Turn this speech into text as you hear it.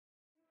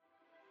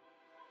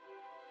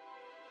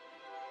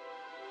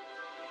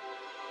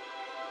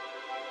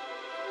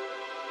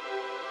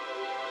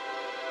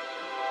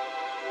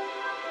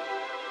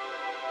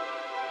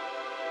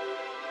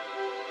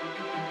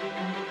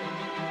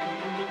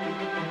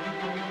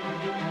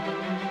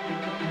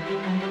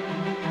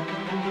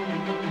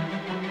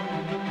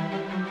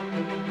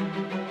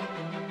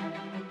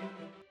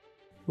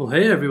Well,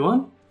 hey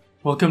everyone.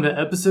 Welcome to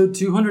episode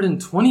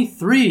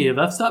 223 of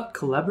F-Stop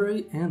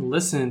Collaborate and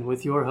Listen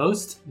with your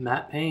host,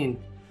 Matt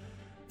Payne.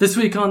 This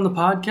week on the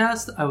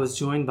podcast, I was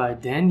joined by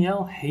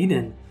Danielle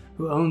Hayden,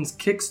 who owns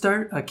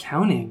Kickstart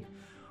Accounting.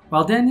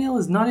 While Danielle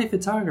is not a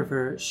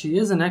photographer, she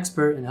is an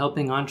expert in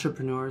helping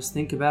entrepreneurs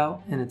think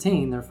about and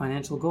attain their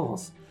financial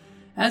goals.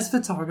 As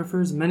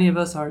photographers, many of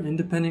us are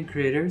independent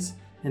creators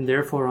and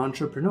therefore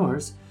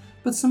entrepreneurs,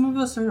 but some of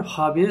us are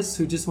hobbyists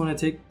who just want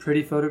to take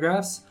pretty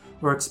photographs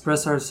or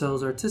express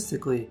ourselves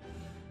artistically.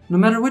 No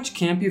matter which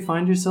camp you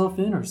find yourself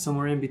in or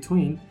somewhere in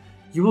between,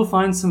 you will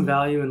find some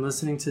value in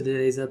listening to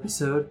today's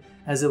episode,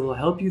 as it will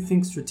help you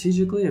think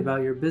strategically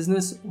about your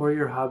business or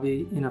your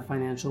hobby in a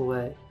financial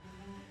way.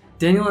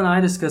 Daniel and I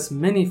discuss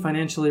many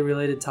financially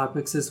related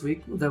topics this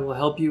week that will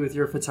help you with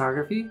your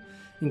photography,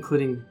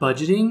 including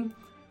budgeting,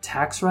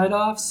 tax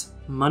write-offs,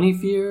 money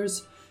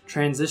fears,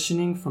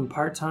 transitioning from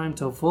part-time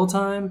to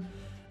full-time,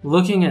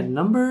 looking at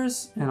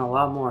numbers, and a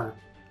lot more.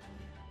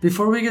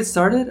 Before we get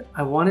started,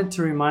 I wanted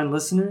to remind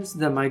listeners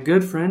that my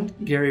good friend,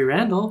 Gary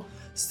Randall,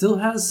 still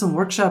has some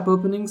workshop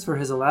openings for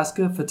his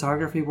Alaska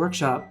photography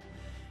workshop.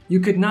 You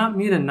could not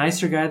meet a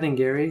nicer guy than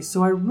Gary,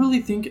 so I really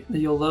think that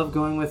you'll love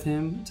going with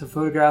him to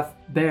photograph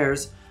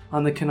bears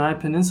on the Kenai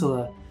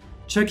Peninsula.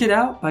 Check it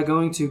out by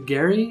going to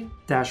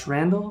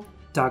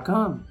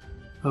gary-randall.com.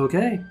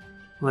 Okay,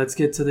 let's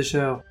get to the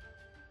show.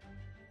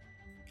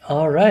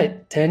 All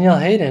right, Danielle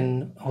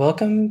Hayden,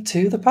 welcome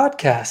to the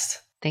podcast.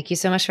 Thank you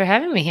so much for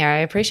having me here. I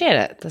appreciate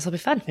it. This will be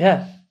fun.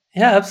 Yeah,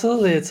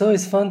 absolutely. It's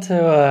always fun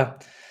to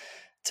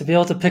be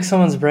able to pick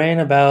someone's brain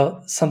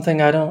about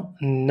something I don't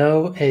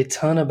know a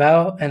ton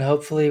about, and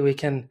hopefully we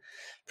can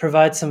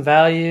provide some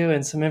value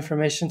and some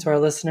information to our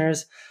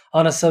listeners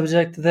on a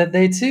subject that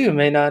they too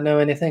may not know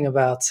anything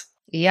about.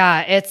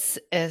 Yeah, it's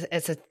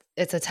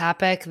a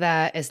topic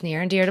that is near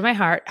and dear to my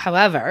heart.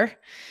 However,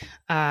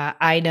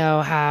 I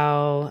know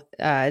how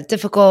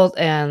difficult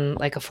and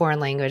like a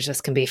foreign language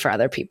this can be for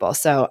other people.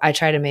 So I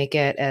try to make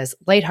it as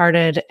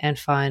lighthearted and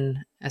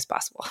fun as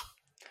possible.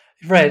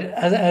 Right.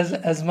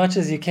 As much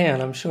as you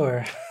can, I'm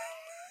sure.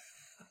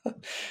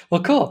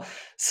 Well, cool.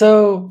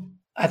 So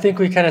I think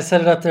we kind of set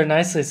it up there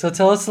nicely. So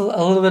tell us a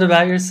little bit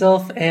about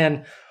yourself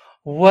and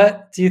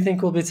what do you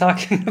think we'll be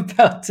talking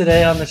about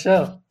today on the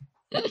show?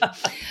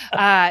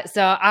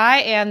 So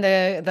I am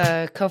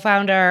the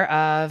co-founder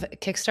of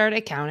Kickstart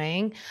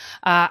Accounting.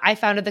 I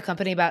founded the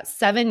company about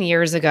 7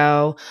 years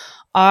ago.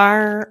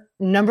 Our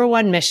number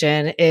one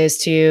mission is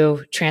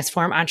to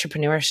transform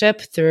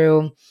entrepreneurship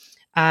through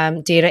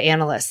data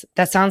analysts.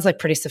 That sounds like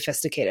pretty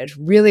sophisticated.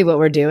 Really what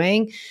we're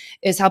doing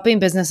is helping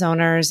business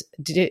owners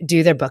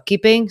do their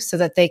bookkeeping so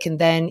that they can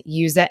then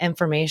use that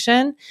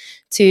information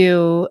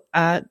to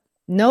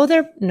know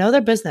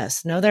their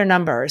business, know their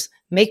numbers,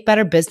 make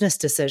better business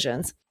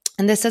decisions.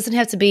 And this doesn't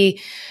have to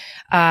be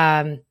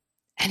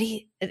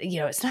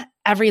it's not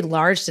every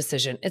large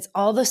decision. It's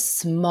all the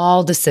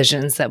small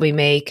decisions that we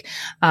make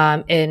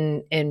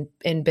in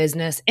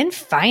business, in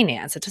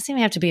finance. It doesn't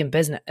even have to be in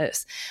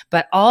business,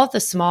 but all of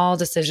the small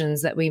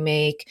decisions that we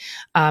make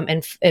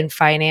in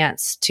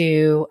finance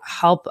to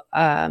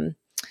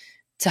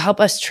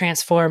help us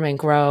transform and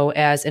grow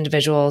as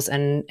individuals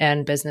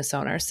and business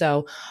owners.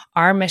 So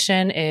our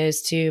mission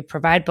is to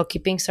provide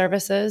bookkeeping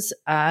services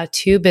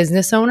to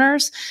business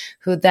owners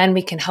who then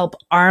we can help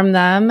arm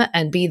them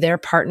and be their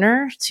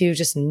partner to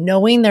just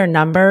knowing their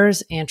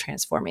numbers and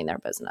transforming their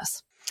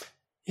business.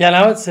 Yeah, and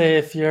I would say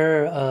if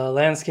you're a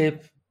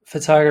landscape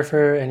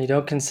photographer and you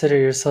don't consider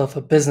yourself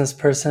a business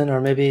person,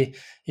 or maybe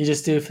you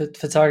just do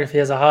photography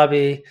as a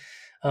hobby,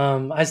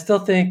 I still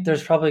think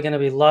there's probably going to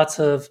be lots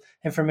of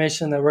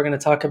information that we're going to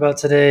talk about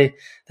today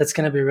that's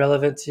going to be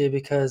relevant to you,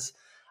 because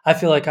I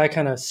feel like I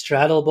kind of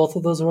straddle both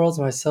of those worlds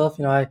myself.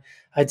 You know,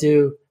 I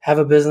do have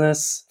a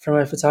business for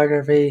my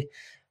photography,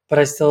 but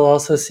I still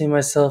also see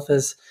myself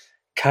as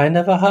kind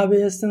of a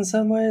hobbyist in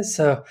some ways.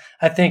 So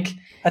I think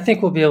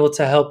we'll be able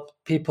to help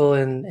people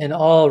in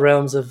all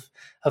realms of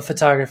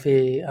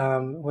photography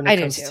when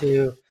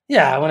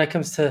it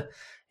comes to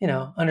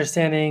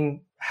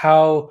understanding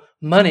how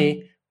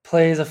money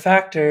plays a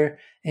factor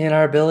in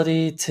our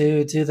ability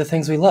to do the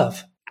things we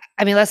love.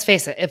 I mean, let's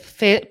face it,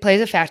 it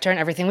plays a factor in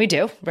everything we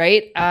do,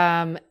 right?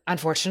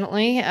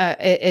 Unfortunately,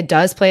 it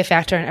does play a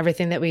factor in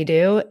everything that we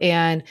do.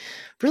 And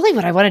really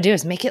what I want to do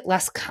is make it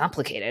less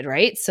complicated,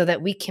 right? So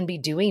that we can be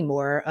doing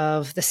more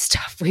of the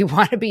stuff we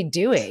want to be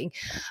doing.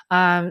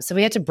 So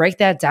we have to break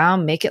that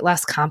down, make it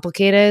less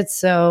complicated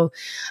so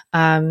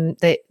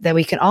that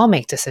we can all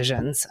make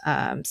decisions.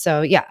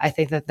 So yeah, I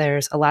think that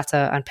there's a lot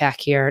to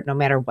unpack here, no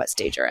matter what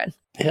stage you're in.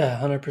 Yeah,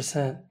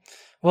 100%.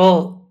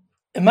 Well,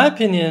 in my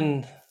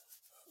opinion,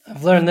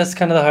 I've learned this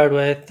kind of the hard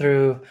way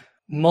through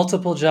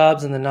multiple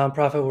jobs in the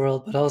nonprofit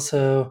world, but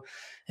also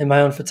in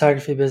my own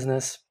photography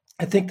business.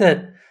 I think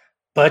that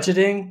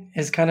budgeting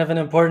is kind of an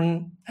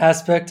important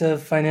aspect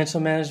of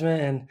financial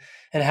management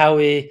and how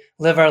we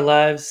live our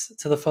lives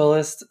to the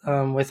fullest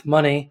with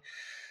money.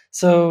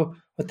 So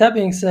with that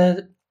being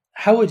said,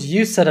 how would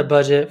you set a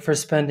budget for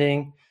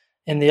spending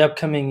in the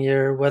upcoming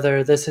year,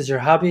 whether this is your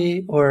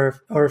hobby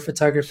or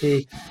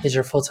photography is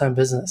your full-time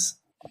business?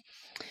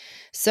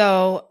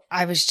 So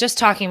I was just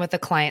talking with a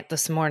client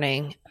this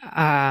morning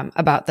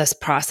about this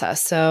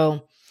process.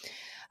 So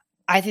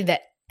I think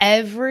that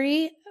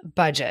every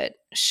budget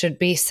should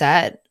be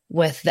set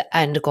with the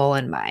end goal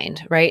in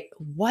mind, right?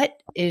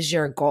 What is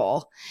your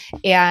goal?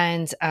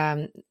 And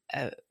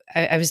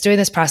I was doing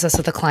this process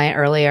with a client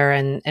earlier,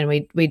 and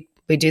we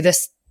do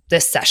this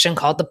session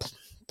called the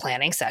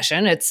planning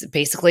session. It's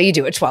basically you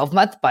do a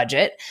 12-month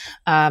budget,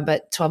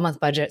 but 12-month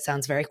budget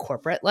sounds very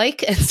corporate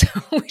like, and so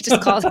we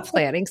just call it a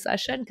planning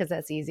session because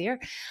that's easier.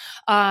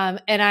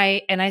 And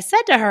I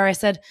said to her, I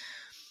said,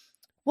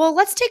 well,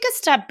 let's take a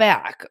step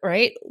back,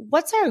 right?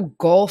 What's our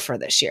goal for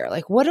this year?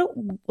 Where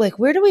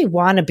do we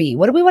want to be?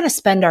 What do we want to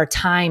spend our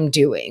time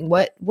doing?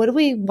 What do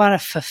we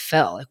want to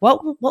fulfill?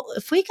 What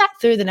if we got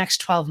through the next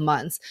 12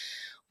 months,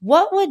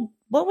 what would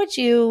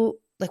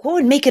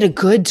make it a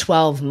good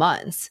 12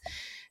 months?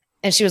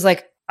 And she was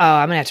like, oh,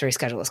 I'm going to have to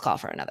reschedule this call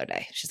for another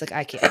day. She's like,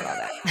 I can't do all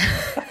that.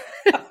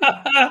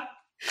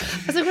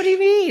 I was like, what do you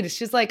mean?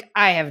 She's like,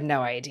 I have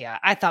no idea.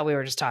 I thought we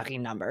were just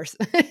talking numbers.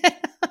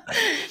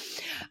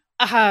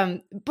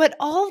 But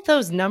all of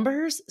those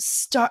numbers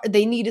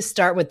they need to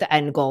start with the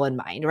end goal in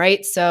mind,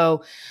 right?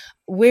 So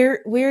where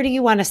do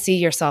you want to see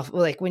yourself?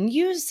 Like when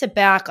you sit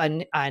back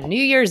on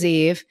New Year's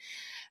Eve,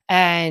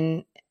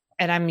 and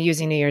I'm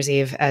using New Year's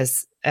Eve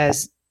as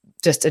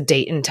just a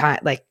date and time,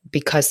 like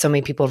because so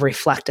many people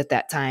reflect at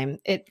that time.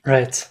 It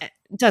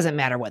doesn't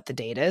matter what the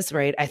date is,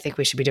 right? I think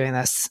we should be doing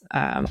this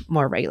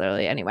more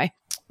regularly anyway.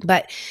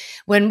 But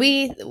when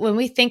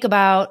we think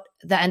about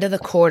the end of the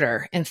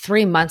quarter in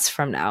 3 months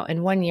from now,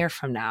 in 1 year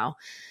from now,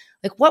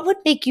 like what would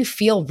make you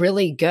feel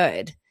really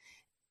good?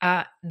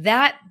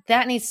 That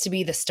needs to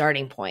be the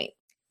starting point.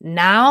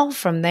 Now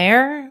from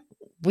there,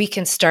 we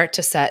can start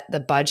to set the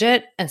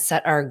budget and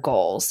set our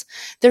goals.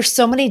 There's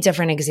so many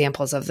different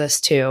examples of this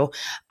too.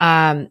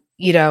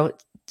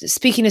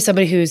 Speaking to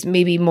somebody who's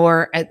maybe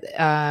more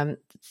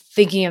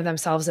thinking of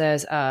themselves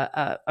as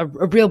a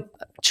real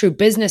true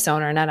business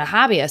owner, not a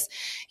hobbyist,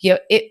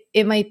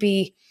 it might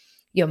be,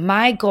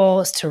 my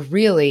goal is to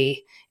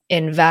really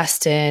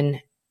invest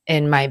in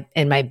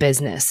my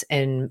business,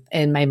 in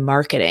my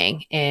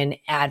marketing, in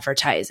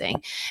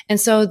advertising. And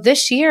so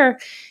this year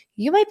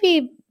you might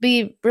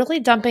be really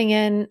dumping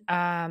in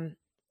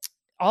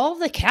all of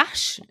the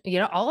cash,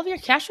 all of your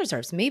cash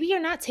reserves. Maybe you're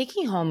not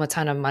taking home a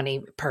ton of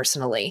money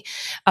personally.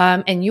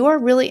 And you're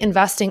really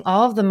investing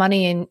all of the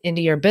money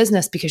into your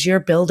business because you're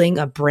building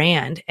a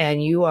brand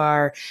and you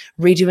are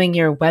redoing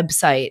your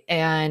website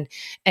and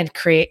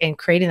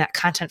creating that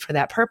content for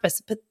that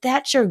purpose. But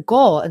that's your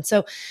goal. And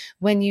so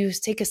when you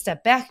take a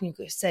step back and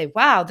you say,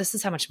 wow, this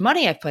is how much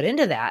money I've put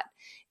into that,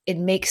 it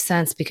makes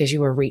sense because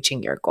you were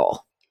reaching your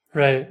goal.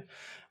 Right.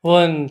 Well,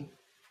 and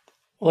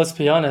let's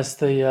be honest,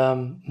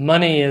 the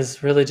money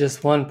is really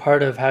just one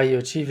part of how you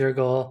achieve your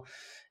goal.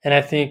 And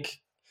I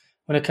think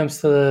when it comes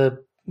to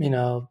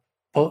the,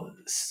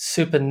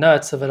 soup and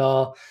nuts of it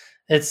all,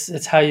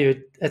 it's how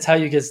you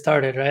get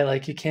started, right?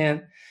 Like you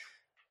can't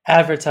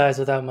advertise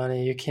without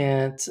money. You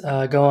can't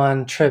go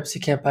on trips.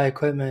 You can't buy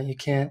equipment. You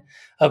can't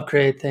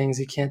upgrade things.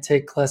 You can't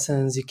take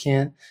lessons. You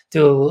can't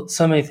do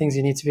so many things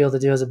you need to be able to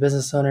do as a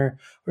business owner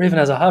or even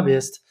as a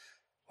hobbyist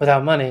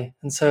without money.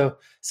 And so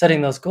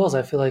setting those goals,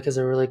 I feel like, is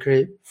a really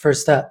great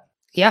first step.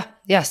 Yeah.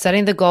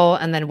 Setting the goal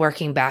and then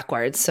working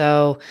backwards.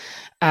 So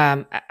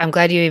I'm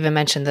glad you even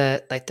mentioned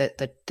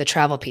the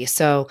travel piece.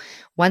 So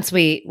once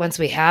we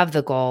have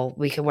the goal,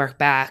 we can work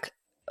back.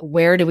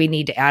 Where do we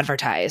need to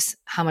advertise?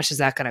 How much is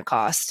that going to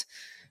cost?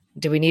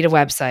 Do we need a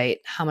website?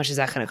 How much is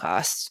that going to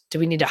cost? Do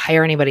we need to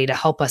hire anybody to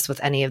help us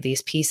with any of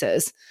these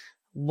pieces?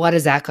 What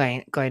is that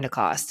going to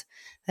cost?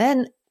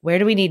 Then where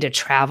do we need to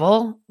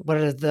travel? What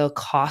are the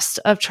costs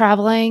of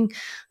traveling?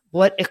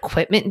 What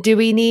equipment do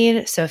we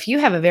need? So if you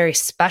have a very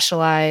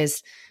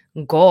specialized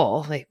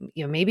goal, like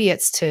maybe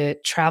it's to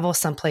travel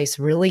someplace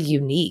really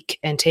unique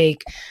and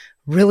take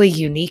really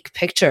unique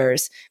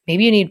pictures.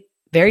 Maybe you need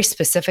very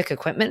specific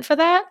equipment for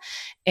that,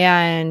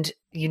 and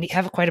you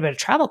have quite a bit of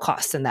travel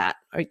costs in that,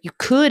 or you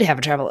could have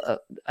a travel.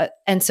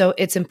 And so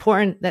it's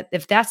important that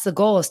if that's the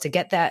goal, is to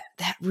get that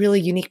really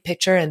unique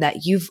picture and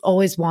that you've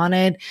always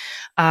wanted,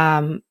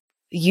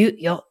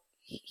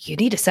 you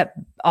need to set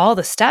all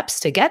the steps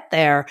to get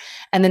there.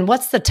 And then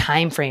what's the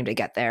time frame to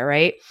get there,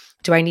 right?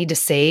 Do I need to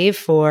save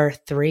for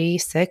 3,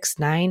 6,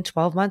 9,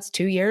 12 months,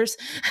 2 years?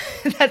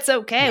 That's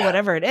okay,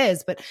 whatever it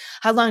is. But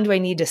how long do I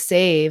need to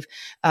save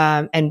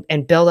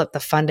and build up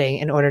the funding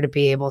in order to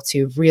be able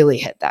to really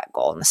hit that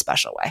goal in a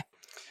special way?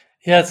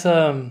 Yeah, it's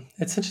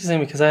interesting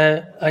because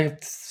I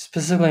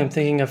specifically am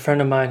thinking of a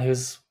friend of mine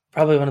who's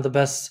probably one of the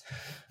best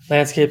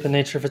landscape and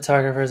nature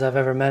photographers I've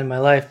ever met in my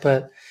life,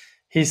 but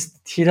he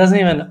doesn't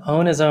even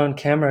own his own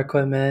camera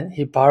equipment.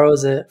 He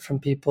borrows it from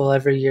people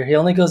every year. He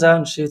only goes out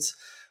and shoots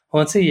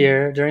once a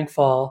year during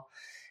fall,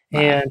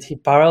 and he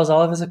borrows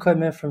all of his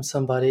equipment from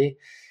somebody.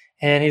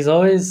 And he's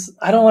always,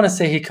 I don't want to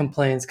say he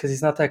complains because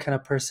he's not that kind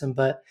of person,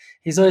 but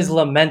he's always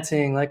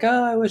lamenting like,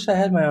 oh, I wish I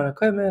had my own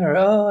equipment, or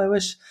oh, I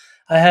wish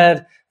I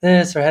had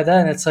this or I had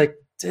that. And it's like,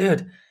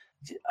 dude,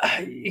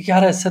 you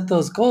got to set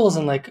those goals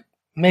and like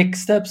make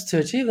steps to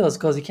achieve those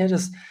goals. You can't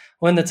just,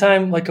 when the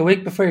time, like a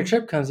week before your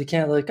trip comes, you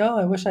can't like, oh,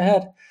 I wish I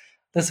had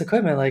this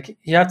equipment. Like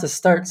you have to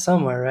start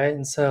somewhere. Right.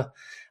 And so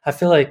I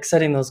feel like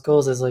setting those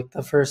goals is like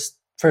the first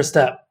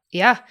step.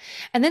 Yeah.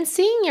 And then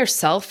seeing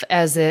yourself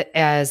as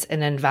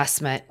an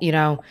investment,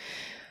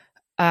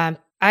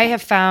 I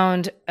have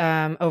found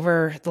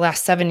over the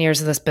last 7 years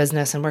of this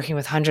business and working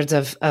with hundreds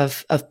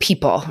of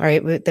people,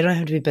 right? They don't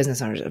have to be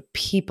business owners, of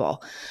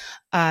people.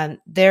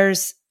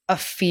 There's a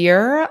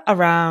fear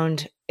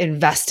around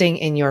investing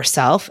in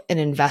yourself and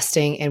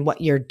investing in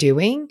what you're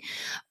doing.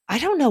 I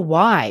don't know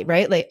why,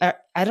 right? Like,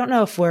 I don't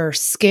know if we're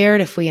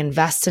scared if we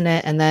invest in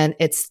it and then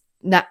it's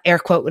not, air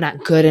quote,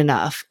 not good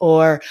enough,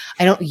 or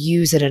I don't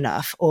use it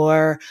enough,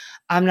 or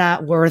I'm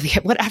not worthy,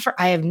 whatever.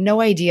 I have no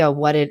idea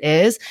what it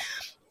is,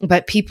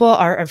 but people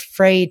are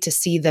afraid to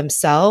see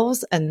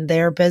themselves and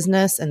their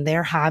business and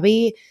their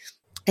hobby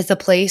as a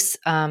place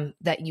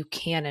that you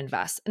can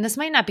invest. And this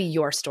might not be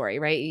your story,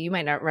 right? You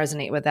might not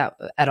resonate with that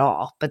at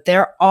all, but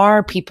there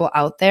are people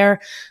out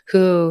there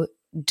who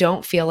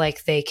don't feel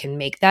like they can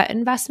make that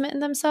investment in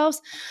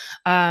themselves.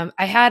 I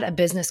had a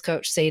business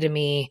coach say to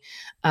me,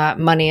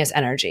 money is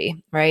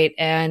energy, right?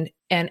 And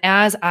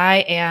as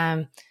I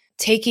am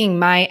taking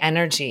my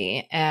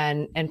energy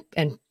and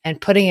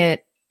putting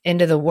it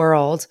into the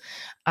world,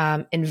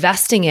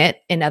 investing it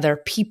in other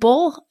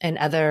people and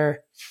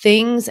other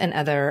things and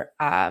other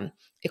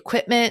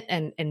equipment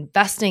and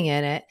investing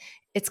in it,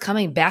 it's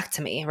coming back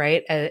to me,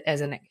 right?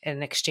 As an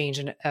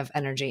exchange of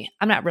energy.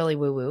 I'm not really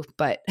woo woo,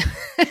 but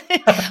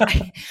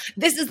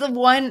this is the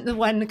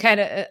one kind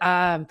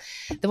of,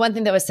 the one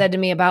thing that was said to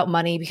me about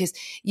money, because,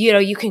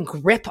 you can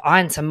grip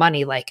onto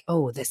money like,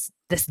 oh, this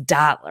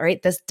dollar,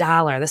 right? This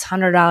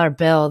 $100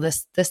 bill,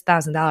 this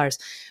 $1,000.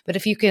 But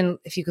if you can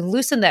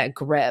loosen that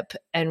grip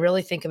and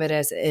really think of it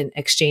as an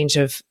exchange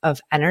of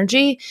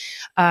energy,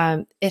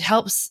 it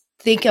helps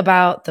think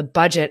about the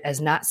budget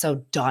as not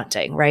so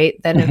daunting, right?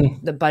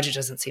 Then the budget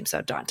doesn't seem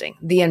so daunting.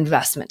 The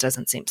investment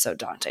doesn't seem so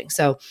daunting.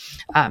 So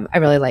I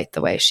really like the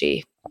way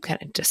she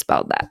kind of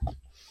dispelled that.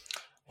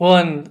 Well,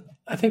 and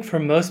I think for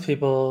most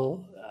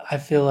people, I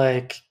feel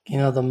like,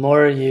 the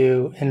more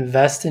you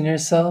invest in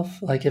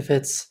yourself, like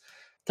there's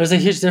a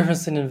huge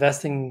difference in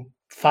investing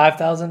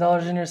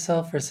 $5,000 in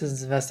yourself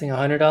versus investing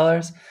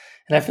 $100.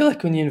 And I feel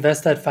like when you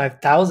invest that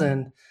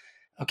 $5,000,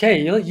 okay,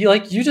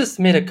 you just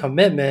made a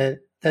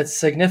commitment that's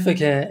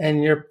significant,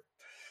 and you're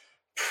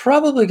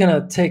probably going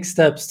to take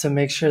steps to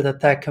make sure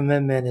that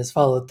commitment is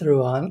followed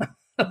through on.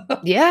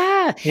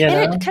 Yeah.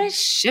 And it kind of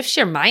shifts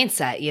your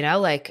mindset,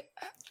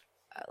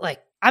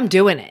 like I'm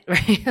doing it,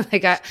 right?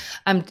 Like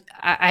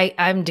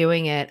I'm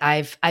doing it.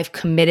 I've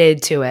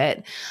committed to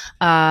it.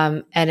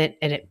 And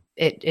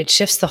it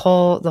shifts the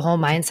whole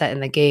mindset in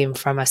the game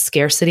from a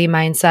scarcity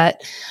mindset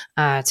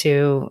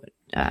to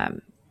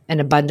an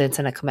abundance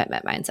and a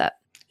commitment mindset.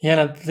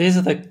 Yeah, these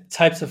are the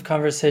types of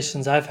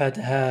conversations I've had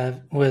to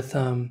have with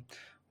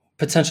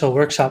potential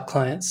workshop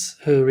clients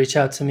who reach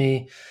out to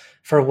me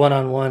for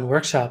one-on-one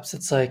workshops.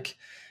 It's like,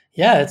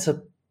 yeah, it's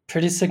a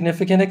pretty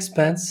significant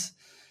expense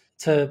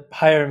to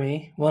hire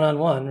me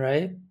one-on-one,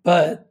 right?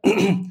 But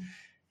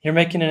you're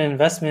making an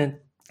investment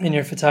in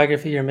your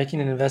photography. You're making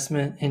an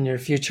investment in your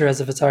future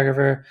as a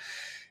photographer.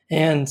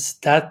 And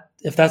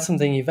if that's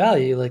something you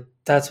value, like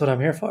that's what I'm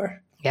here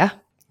for. Yeah.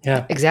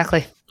 Yeah.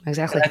 Exactly.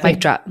 Mic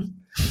drop.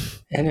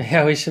 And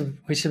yeah, we should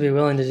be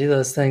willing to do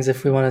those things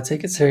if we want to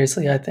take it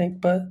seriously, I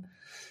think. But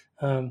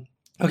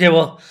okay,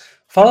 well,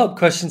 follow-up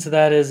question to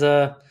that is,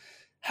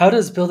 how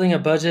does building a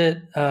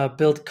budget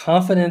build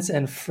confidence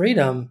and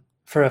freedom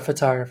for a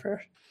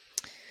photographer?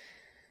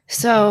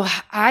 So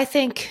I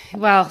think,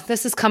 well,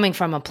 this is coming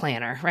from a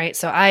planner, right?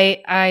 So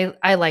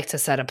I like to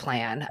set a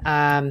plan.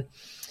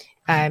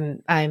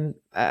 I'm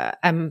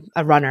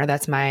a runner.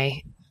 That's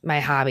my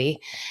hobby,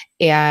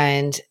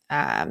 and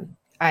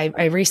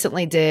I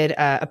recently did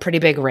a pretty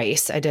big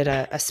race. I did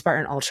a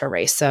Spartan Ultra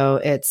race.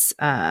 So it's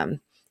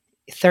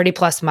 30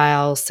 plus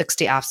miles,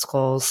 60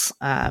 obstacles,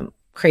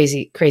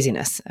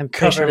 craziness. I'm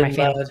pretty sure my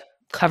family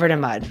covered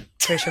in mud.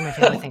 Pretty sure my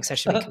family thinks I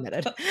should be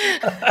committed.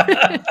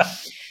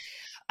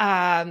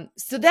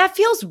 So that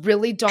feels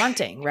really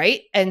daunting,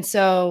 right? And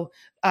so,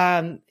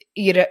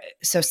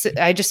 so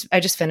I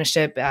just finished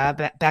it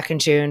back in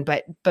June,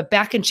 but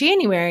back in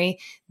January,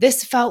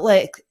 this felt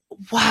like,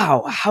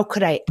 wow, how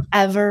could I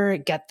ever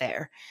get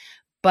there?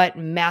 But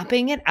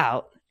mapping it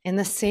out in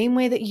the same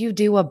way that you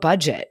do a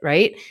budget,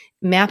 right?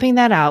 Mapping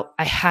that out,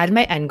 I had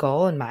my end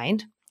goal in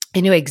mind.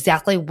 I knew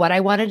exactly what I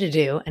wanted to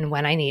do and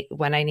when I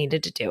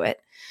needed to do it.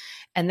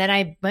 And then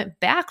I went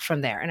back from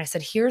there and I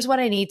said, here's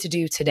what I need to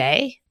do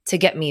today to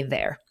get me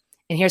there.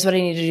 And here's what I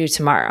need to do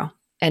tomorrow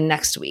and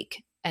next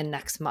week and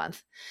next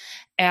month.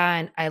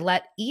 And I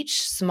let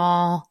each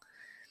small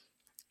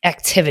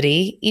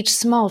activity, each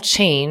small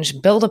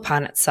change build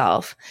upon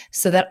itself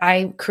so that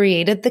I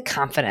created the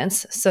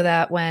confidence so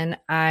that when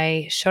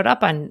I showed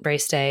up on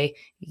race day,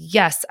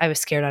 yes, I was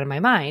scared out of my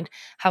mind.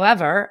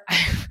 However,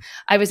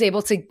 I was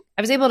able to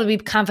be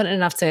confident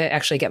enough to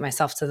actually get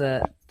myself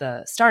to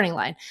the starting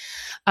line.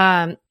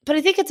 But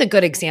I think it's a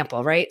good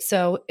example, right?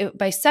 So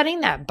by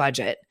setting that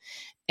budget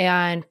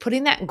and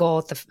putting that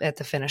goal at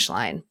the finish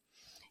line,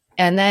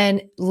 and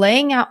then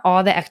laying out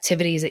all the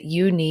activities that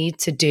you need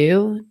to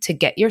do to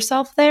get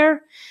yourself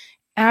there,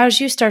 as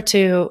you start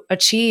to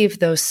achieve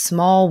those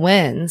small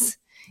wins,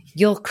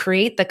 you'll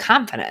create the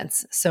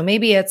confidence. So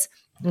maybe it's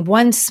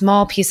one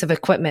small piece of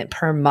equipment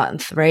per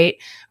month, right?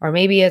 Or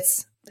maybe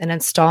it's an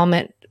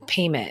installment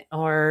payment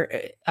or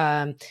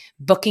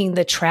booking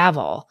the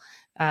travel,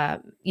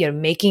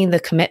 making the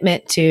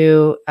commitment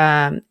to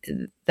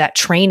that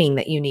training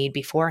that you need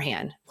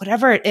beforehand.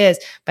 Whatever it is,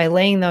 by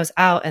laying those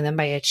out and then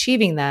by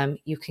achieving them,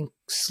 you can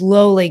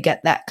slowly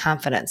get that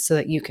confidence so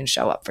that you can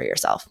show up for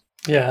yourself.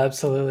 Yeah,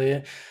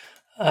 absolutely.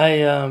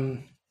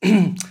 I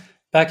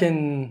back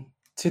in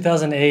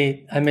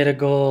 2008, I made a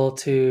goal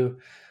to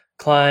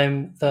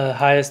climb the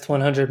highest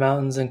 100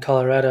 mountains in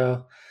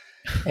Colorado.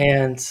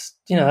 And,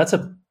 that's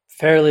a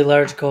fairly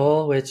large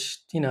goal, which,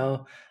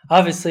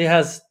 obviously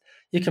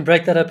you can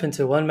break that up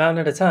into one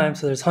mountain at a time.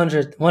 So there's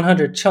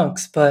 100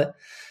 chunks, but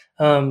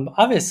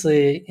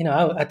obviously,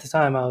 at the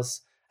time I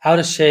was out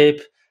of shape.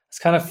 I was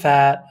kind of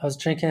fat. I was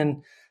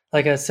drinking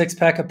like a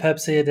 6-pack of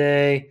Pepsi a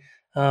day.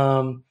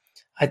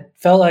 I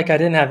felt like I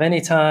didn't have any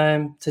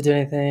time to do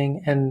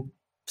anything. And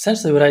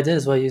essentially what I did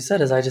is what you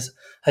said is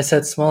I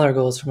set smaller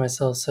goals for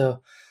myself.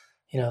 So,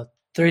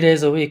 3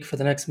 days a week for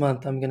the next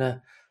month, I'm going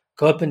to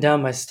go up and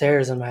down my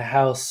stairs in my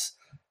house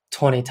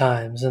 20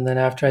 times. And then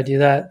after I do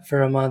that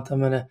for a month,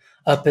 I'm going to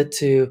up it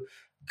to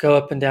go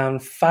up and down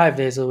 5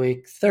 days a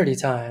week, 30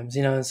 times,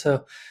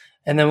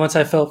 and then once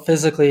I felt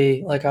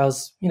physically like I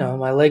was,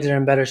 my legs are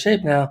in better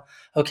shape now.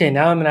 Okay,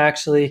 now I'm going to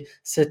actually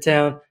sit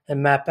down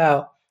and map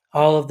out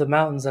all of the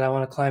mountains that I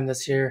want to climb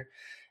this year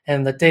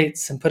and the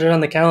dates and put it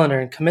on the calendar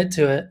and commit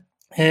to it.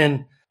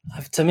 And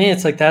to me,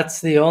 it's like,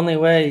 that's the only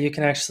way you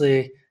can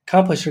actually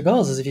accomplish your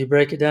goals is if you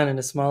break it down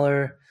into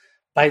smaller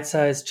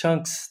bite-sized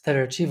chunks that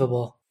are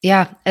achievable.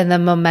 Yeah. And the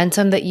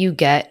momentum that you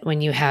get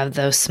when you have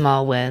those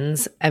small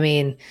wins, I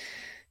mean,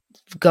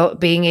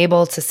 being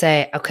able to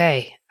say,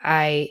 okay,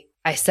 I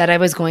said I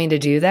was going to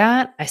do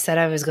that. I said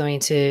I was going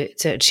to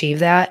achieve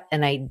that.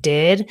 And I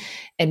did.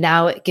 And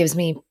now it gives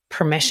me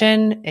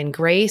permission and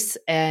grace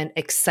and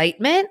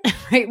excitement,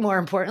 right? More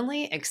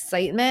importantly,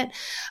 excitement,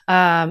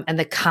 and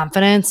the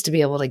confidence to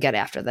be able to get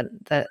after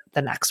the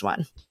next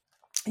one.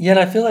 Yeah.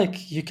 And I feel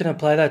like you can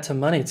apply that to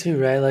money too,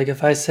 right? Like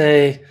if I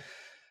say,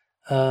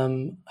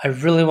 I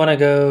really want to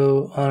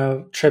go on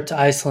a trip to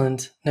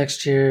Iceland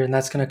next year, and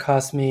that's going to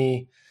cost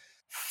me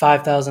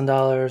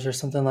 $5,000 or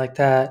something like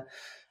that.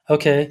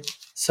 Okay.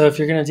 So if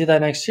you're going to do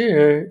that next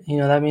year,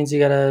 that means you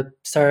got to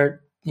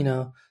start,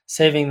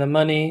 saving the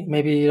money.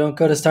 Maybe you don't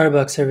go to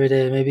Starbucks every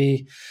day.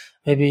 Maybe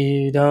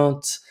you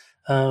don't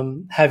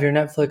have your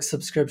Netflix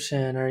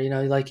subscription, or,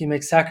 you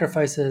make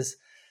sacrifices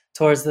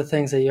towards the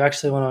things that you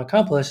actually want to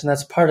accomplish. And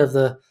that's part of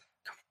the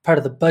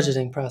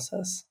budgeting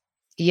process.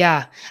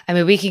 Yeah. I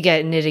mean, we could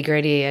get nitty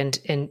gritty and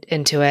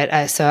into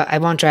it. So I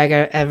won't drag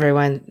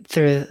everyone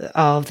through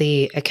all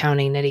the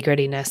accounting nitty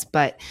grittiness,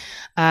 but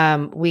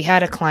we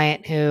had a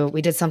client who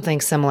we did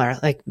something similar,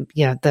 like,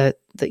 the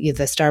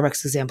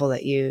Starbucks example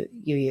that you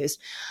used.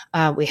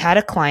 We had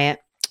a client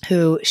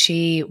who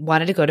she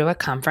wanted to go to a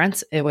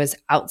conference. It was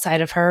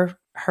outside of her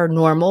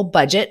normal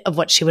budget of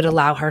what she would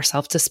allow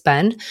herself to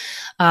spend.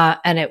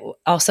 And it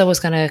also was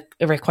going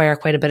to require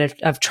quite a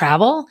bit of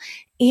travel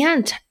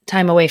and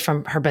time away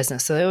from her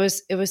business. So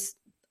it was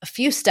a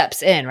few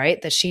steps in,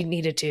 right, that she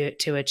needed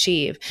to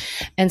achieve.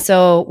 And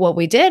so what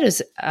we did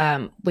is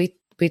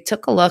we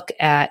took a look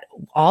at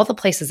all the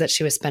places that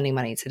she was spending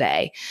money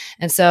today.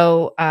 And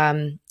so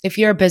if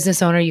you're a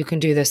business owner, you can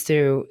do this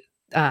through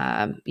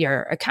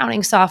your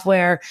accounting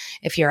software.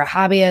 If you're a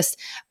hobbyist,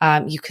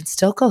 you can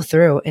still go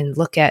through and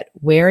look at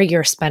where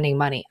you're spending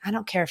money. I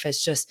don't care if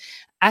it's just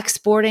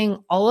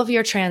exporting all of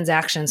your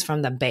transactions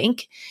from the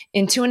bank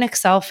into an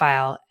Excel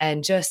file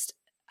and just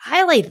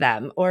highlight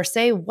them, or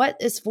say what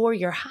is for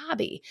your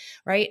hobby,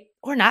 right?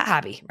 Or not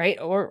hobby, right?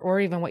 Or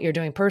even what you're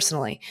doing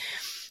personally.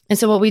 And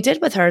so what we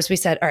did with her is we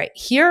said, all right,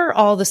 here are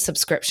all the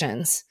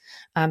subscriptions,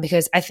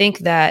 because I think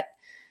that,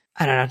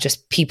 I don't know,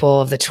 just people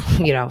of in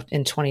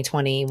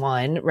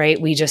 2021, right?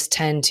 We just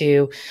tend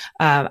to,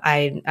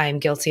 I'm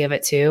guilty of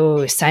it too.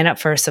 We sign up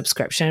for a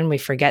subscription. We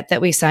forget that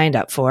we signed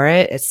up for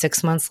it. It's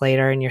 6 months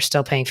later and you're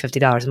still paying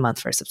 $50 a month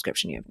for a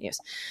subscription you haven't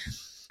used.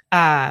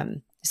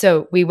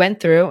 So we went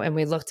through and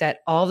we looked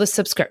at all the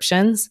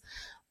subscriptions,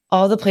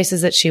 all the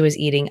places that she was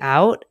eating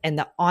out, and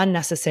the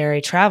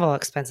unnecessary travel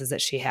expenses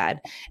that she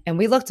had. And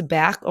we looked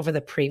back over the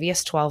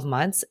previous 12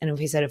 months and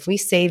we said, if we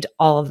saved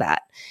all of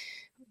that,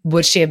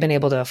 would she have been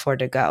able to afford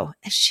to go?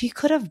 And she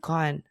could have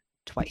gone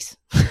twice.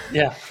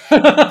 Yeah.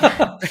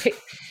 Right?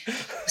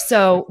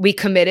 So we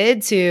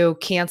committed to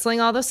canceling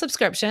all those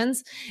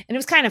subscriptions. And it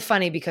was kind of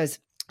funny because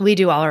we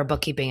do all our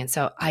bookkeeping. And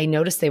so I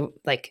noticed they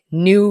like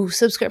new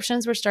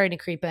subscriptions were starting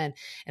to creep in.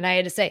 And I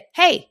had to say,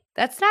 hey,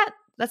 that's not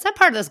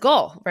part of this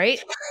goal,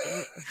 right?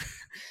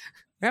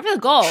 Remember,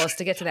 the goal is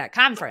to get to that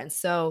conference.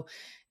 So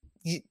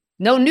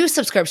no new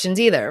subscriptions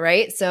either,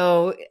 right?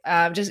 So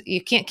just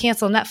you can't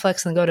cancel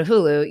Netflix and go to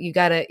Hulu. You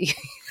gotta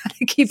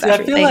keep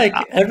everything. I feel like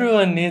up.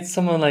 everyone needs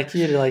someone like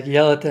you to like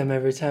yell at them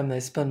every time they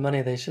spend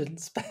money they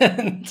shouldn't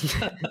spend.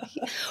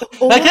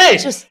 Like, hey,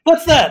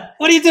 what's that?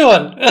 What are you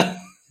doing?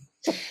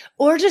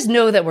 Or just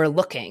know that we're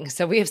looking.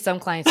 So we have some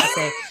clients who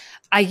say,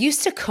 I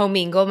used to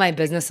commingle my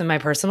business and my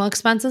personal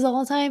expenses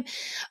all the time.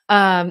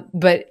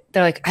 But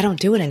they're like, I don't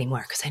do it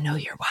anymore because I know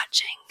you're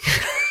watching.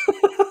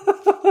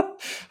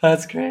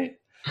 That's great.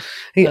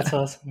 Yeah. That's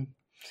awesome.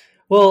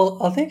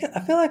 Well, I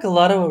feel like a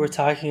lot of what we're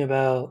talking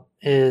about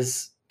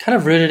is kind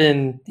of rooted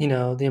in,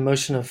 the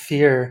emotion of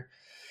fear.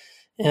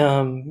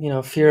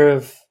 Fear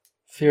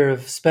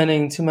of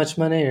spending too much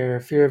money or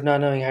fear of not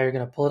knowing how you're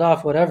going to pull it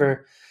off,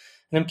 whatever.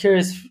 And I'm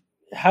curious,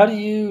 how do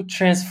you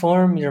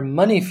transform your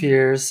money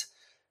fears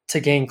to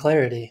gain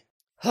clarity?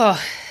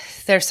 Oh,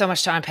 there's so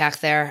much to unpack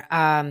there.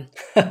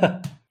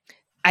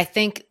 I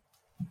think,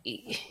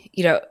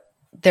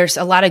 there's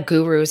a lot of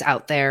gurus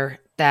out there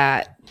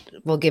that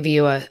will give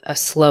you a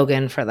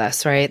slogan for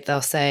this, right?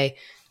 They'll say,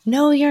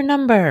 know your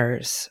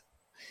numbers.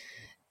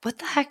 What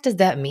the heck does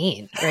that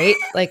mean, right?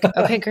 Like,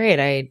 okay,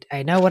 great.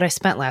 I know what I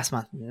spent last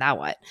month. Now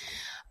what?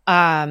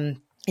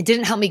 It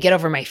didn't help me get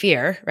over my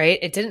fear, right?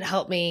 It didn't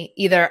help me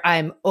either.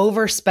 I'm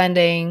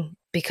overspending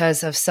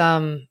because of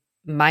some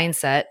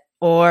mindset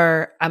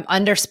or I'm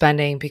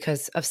underspending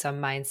because of some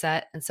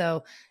mindset. And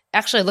so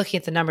actually looking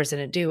at the numbers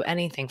didn't do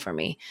anything for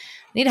me.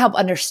 I need help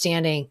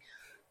understanding.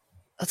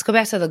 Let's go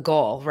back to the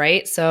goal,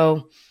 right?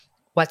 So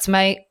what's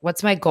my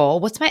goal?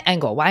 What's my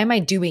end goal? Why am I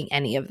doing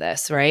any of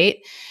this, right?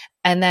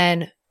 And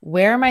then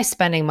where am I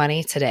spending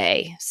money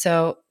today?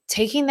 So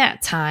taking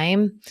that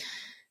time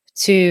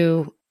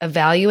to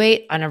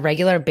evaluate on a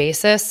regular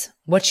basis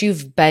what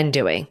you've been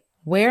doing.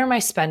 Where am I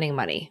spending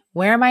money?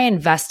 Where am I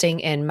investing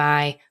in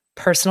my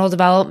personal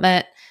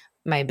development,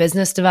 my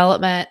business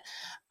development,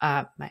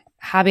 my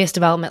hobbyist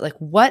development? Like,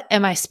 what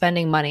am I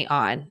spending money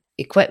on?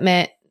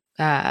 Equipment,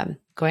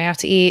 going out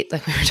to eat,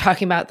 like we were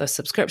talking about, those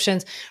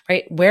subscriptions,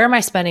 right? Where am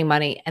I spending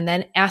money? And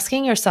then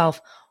asking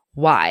yourself,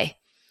 why?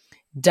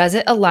 Does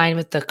it align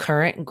with the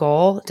current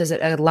goal? Does it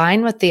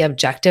align with the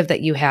objective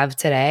that you have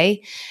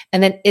today?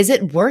 And then is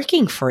it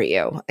working for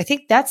you? I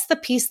think that's the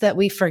piece that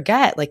we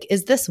forget. Like,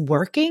 is this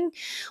working?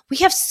 We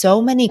have so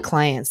many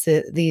clients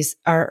that these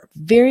are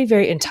very,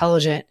 very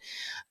intelligent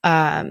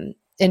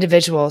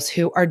individuals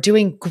who are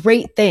doing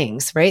great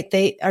things, right?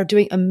 They are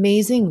doing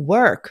amazing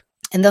work.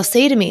 And they'll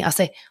say to me, I'll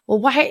say, well,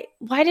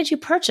 why did you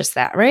purchase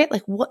that? Right?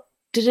 Like, what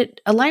did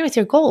it align with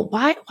your goal?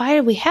 Why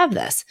did we have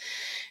this?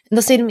 And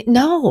they'll say to me,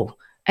 no,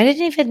 I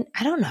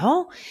don't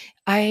know.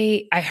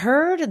 I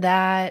heard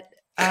that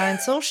on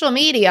social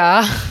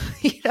media,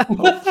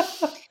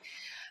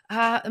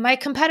 my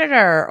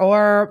competitor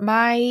or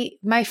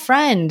my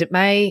friend,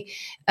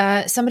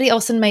 somebody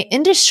else in my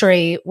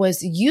industry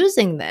was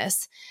using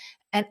this.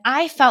 And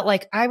I felt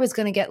like I was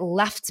going to get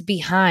left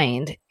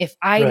behind if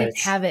I didn't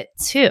have it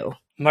too.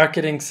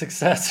 Marketing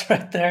success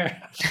right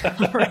there.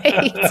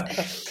 Right.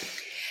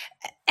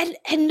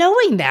 And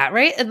knowing that,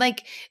 right? And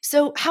like,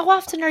 so how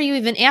often are you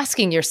even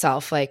asking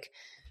yourself, like,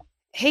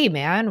 hey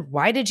man,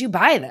 why did you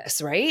buy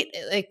this? Right?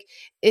 Like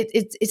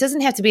it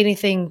doesn't have to be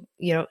anything,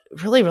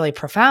 really, really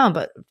profound,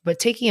 but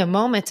taking a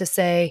moment to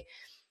say,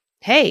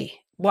 hey,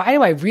 why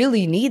do I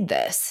really need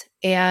this?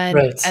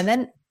 And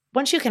then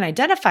once you can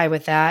identify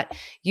with that,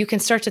 you can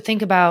start to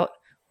think about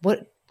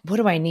what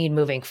do I need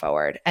moving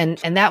forward? And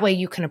that way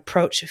you can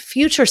approach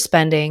future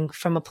spending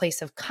from a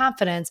place of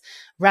confidence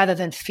rather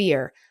than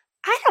fear.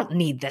 I don't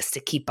need this to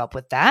keep up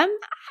with them.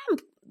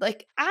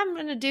 I'm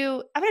going to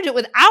do it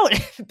without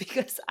it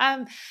because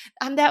I'm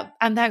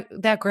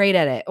that great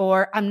at it,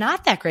 or I'm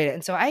not that great at it.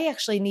 And so I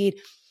actually need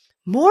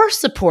more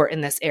support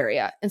in this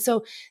area. And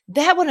so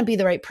that wouldn't be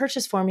the right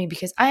purchase for me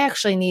because I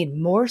actually need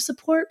more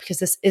support because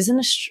this isn't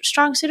a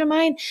strong suit of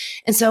mine.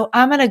 And so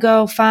I'm going to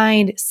go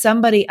find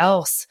somebody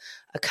else,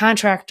 a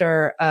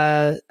contractor,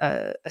 a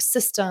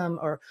system,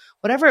 or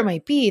whatever it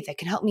might be that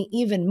can help me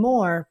even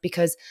more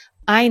because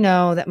I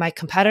know that my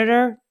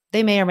competitor,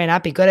 they may or may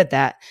not be good at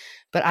that,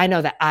 but I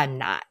know that I'm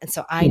not. And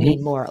so I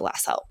need more or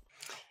less help.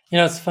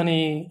 It's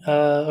funny.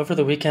 Over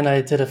the weekend,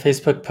 I did a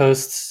Facebook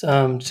post,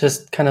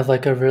 just kind of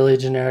like a really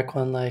generic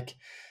one, like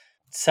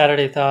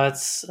Saturday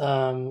thoughts,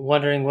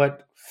 wondering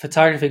what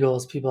photography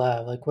goals people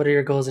have. Like, what are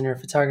your goals in your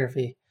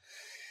photography?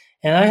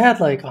 And I had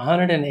like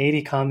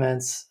 180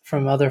 comments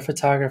from other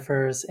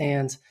photographers,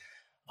 and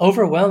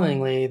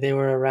overwhelmingly, they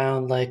were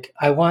around like,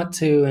 I want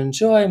to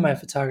enjoy my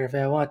photography.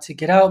 I want to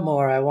get out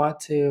more. I want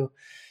to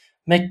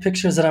make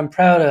pictures that I'm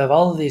proud of,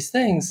 all of these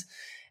things.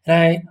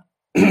 And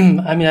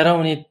I mean, I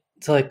don't need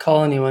to like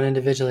call anyone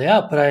individually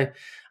out, but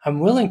I'm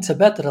willing to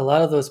bet that a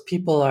lot of those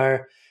people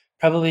are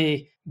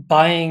probably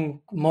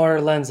buying more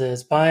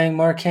lenses, buying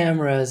more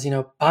cameras,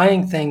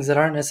 buying things that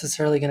aren't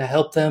necessarily going to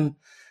help them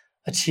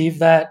achieve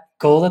that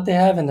goal that they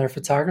have in their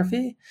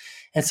photography.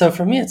 And so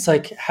for me, it's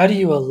like, how do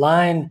you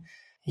align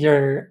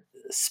your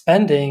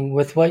spending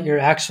with what your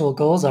actual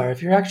goals are?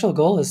 If your actual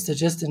goal is to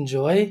just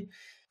enjoy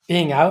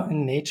being out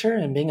in nature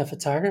and being a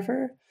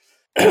photographer,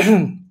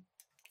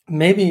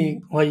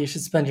 maybe what you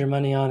should spend your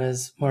money on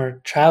is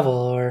more travel,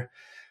 or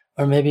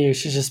maybe you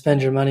should just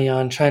spend your money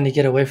on trying to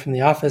get away from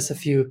the office a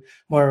few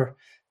more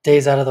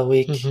days out of the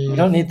week. Mm-hmm. You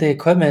don't need the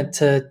equipment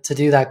to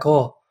do that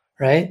goal,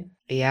 right?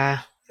 Yeah,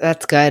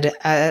 that's good.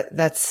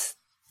 That's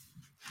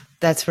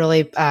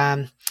really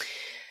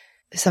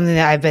something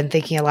that I've been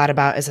thinking a lot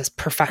about is this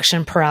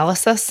perfection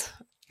paralysis.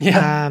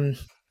 Yeah.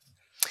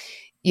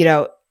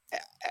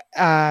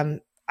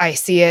 I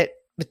see it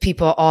with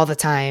people all the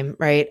time,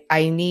 right?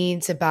 I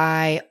need to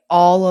buy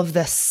all of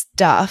the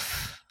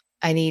stuff.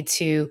 I need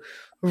to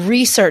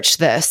research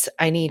this.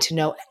 I need to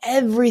know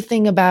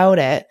everything about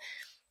it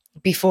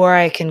before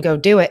I can go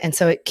do it. And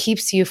so it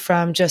keeps you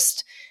from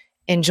just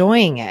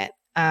enjoying it.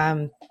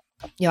 I'll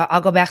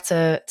go back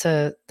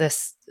to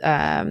this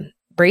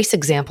brace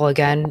example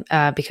again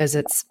because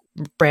it's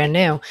brand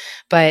new.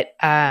 But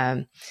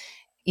I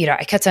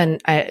kept on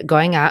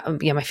going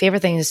out. My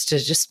favorite thing is to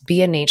just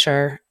be in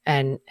nature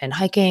and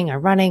hiking or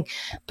running.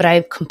 But I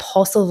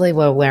compulsively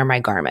will wear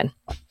my Garmin.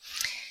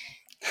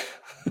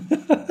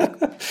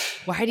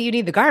 Why do you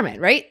need the Garmin,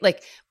 right?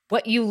 Like,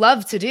 what you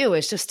love to do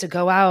is just to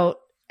go out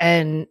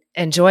and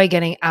enjoy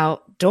getting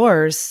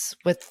outdoors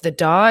with the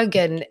dog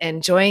and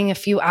enjoying a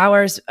few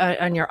hours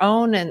on your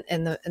own and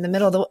in the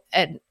middle of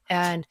I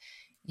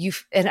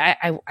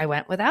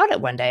went without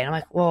it one day and I'm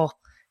like, well,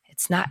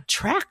 it's not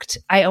tracked.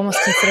 I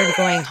almost considered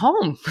going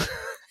home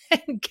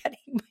and getting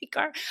my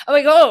car. I'm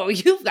like, oh,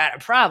 you've got a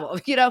problem,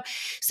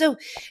 So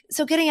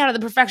getting out of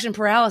the perfection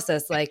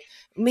paralysis, like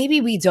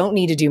maybe we don't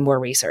need to do more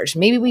research.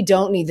 Maybe we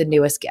don't need the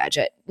newest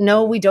gadget.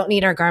 No, we don't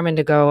need our Garmin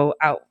to go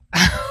out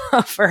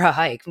for a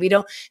hike. We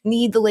don't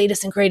need the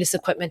latest and greatest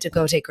equipment to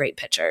go take great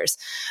pictures.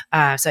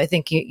 So I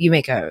think you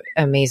make an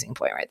amazing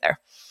point right there.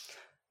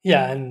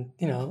 Yeah. And,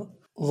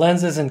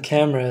 lenses and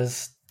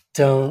cameras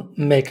don't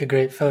make a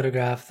great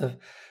photograph. The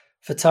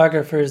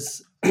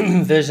photographer's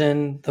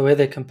vision, the way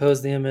they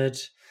compose the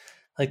image,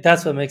 like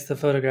that's what makes the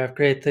photograph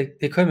great. The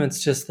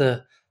equipment's just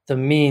the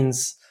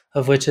means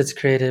of which it's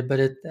created, but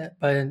it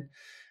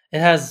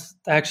has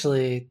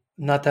actually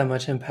not that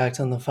much impact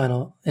on the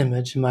final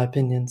image, in my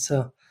opinion.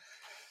 So,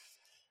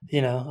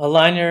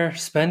 align your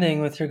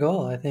spending with your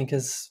goal, I think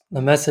is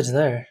the message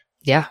there.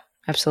 Yeah,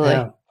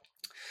 absolutely.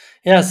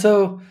 Yeah.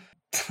 So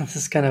this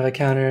is kind of a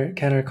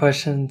counter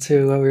question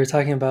to what we were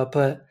talking about,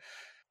 but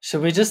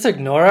should we just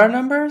ignore our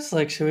numbers?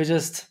 Like, should we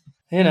just,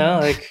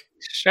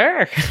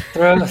 sure,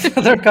 throw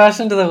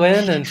caution to the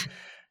wind and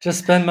just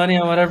spend money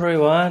on whatever we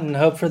want and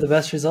hope for the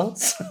best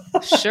results?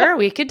 Sure,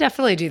 we could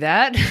definitely do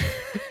that.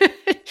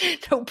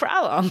 No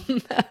problem.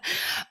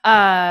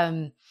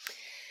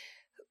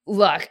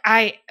 Look,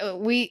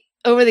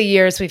 over the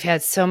years, we've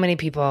had so many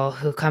people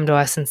who come to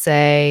us and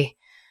say,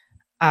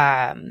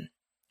 I've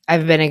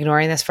been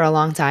ignoring this for a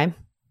long time.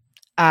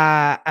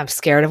 I'm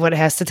scared of what it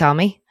has to tell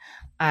me.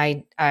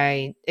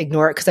 I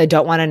ignore it because I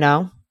don't want to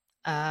know.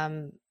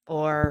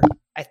 Or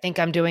I think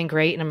I'm doing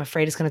great and I'm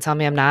afraid it's going to tell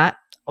me I'm not.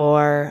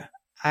 Or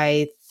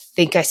I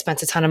think I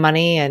spent a ton of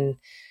money and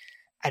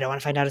I don't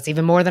want to find out it's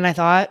even more than I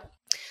thought.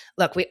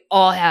 Look, we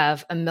all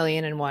have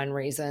 1,000,001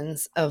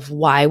 reasons of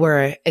why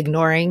we're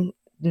ignoring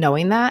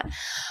knowing that.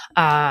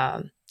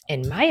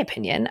 In my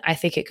opinion, I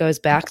think it goes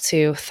back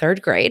to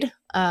third grade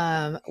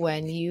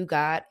when you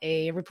got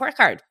a report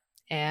card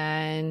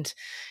and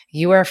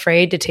you were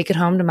afraid to take it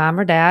home to mom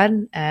or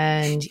dad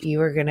and you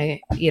were going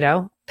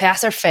to,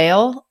 pass or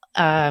fail.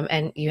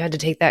 And you had to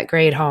take that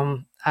grade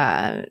home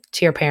to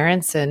your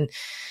parents. And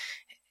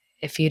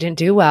if you didn't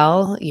do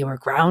well, you were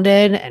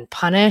grounded and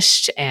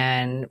punished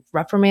and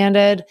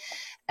reprimanded.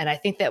 And I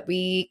think that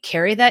we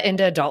carry that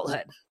into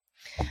adulthood.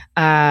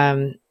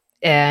 And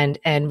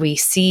we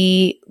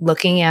see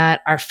looking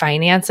at our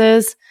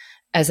finances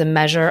as a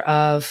measure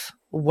of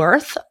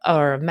worth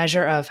or a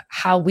measure of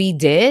how we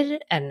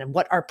did and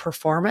what our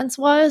performance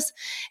was.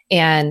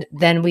 And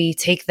then we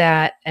take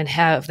that and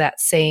have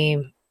that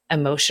same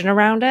emotion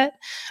around it.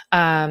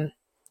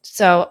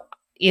 So,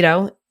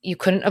 you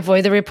couldn't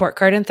avoid the report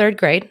card in third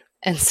grade.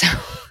 And so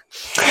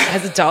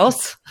as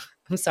adults,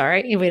 I'm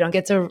sorry, we don't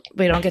get to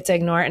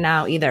ignore it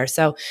now either.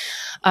 So,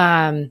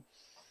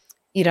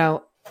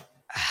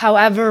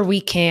 however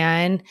we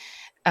can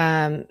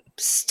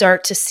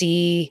start to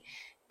see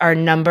our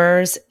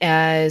numbers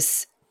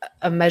as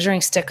a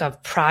measuring stick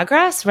of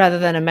progress rather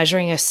than a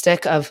measuring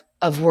stick of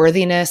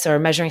worthiness or a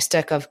measuring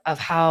stick of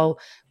how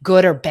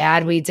good or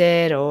bad we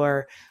did,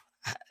 or,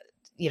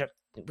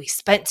 we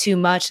spent too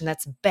much and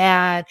that's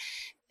bad.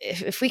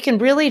 If we can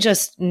really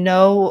just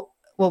know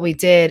what we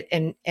did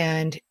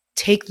and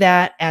take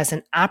that as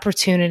an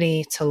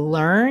opportunity to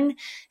learn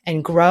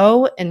and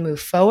grow and move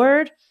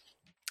forward,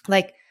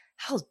 like,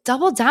 I'll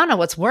double down on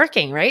what's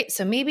working, right?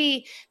 So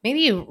maybe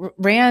you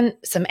ran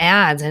some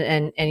ads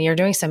and you're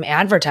doing some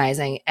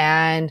advertising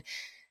and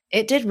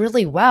it did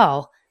really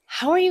well.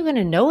 How are you going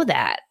to know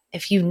that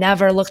if you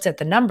never looked at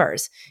the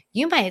numbers?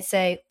 You might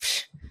say,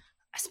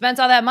 I spent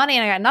all that money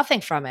and I got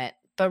nothing from it.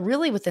 But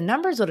really what the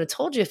numbers would have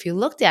told you if you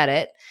looked at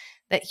it,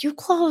 that you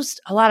closed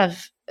a lot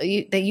of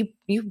that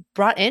you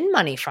brought in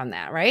money from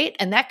that, right?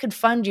 And that could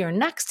fund your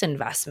next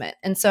investment.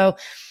 And so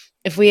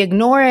if we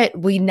ignore it,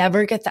 we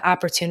never get the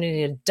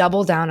opportunity to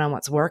double down on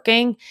what's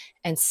working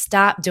and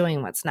stop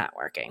doing what's not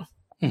working.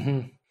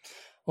 Mm-hmm.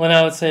 Well,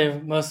 I would say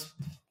most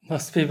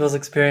people's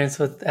experience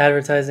with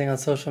advertising on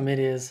social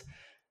media is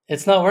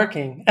it's not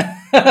working.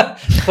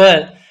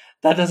 But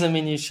that doesn't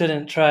mean you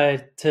shouldn't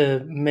try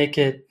to make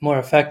it more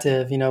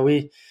effective.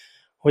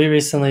 We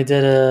recently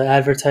did an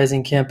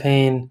advertising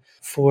campaign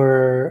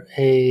for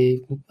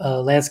a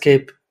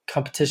landscape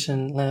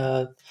competition,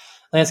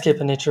 landscape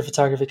and nature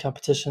photography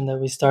competition that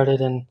we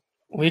started, and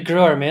we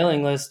grew our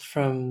mailing list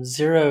from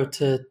 0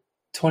 to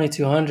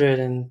 2,200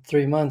 in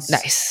 3 months.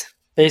 Nice.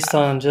 Based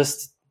on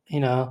just,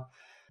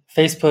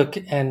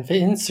 Facebook and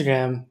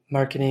Instagram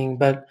marketing.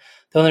 But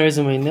the only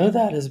reason we know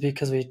that is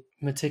because we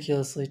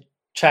meticulously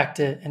tracked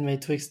it and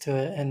made tweaks to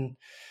it and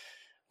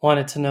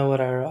wanted to know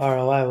what our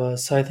ROI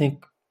was. So I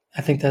think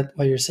that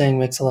what you're saying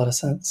makes a lot of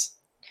sense.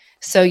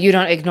 So you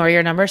don't ignore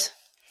your numbers?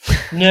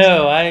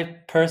 No, I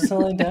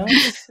personally don't.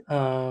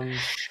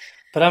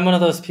 But I'm one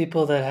of those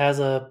people that has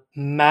a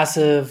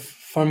massive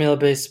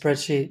formula-based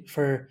spreadsheet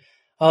for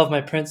all of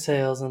my print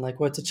sales and like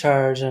what to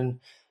charge and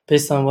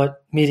based on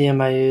what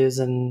medium I use.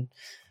 And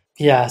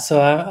yeah,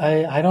 so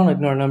I don't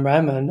ignore number.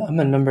 I'm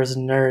a numbers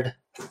nerd.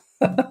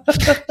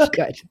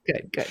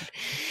 Good.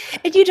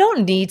 And you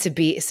don't need to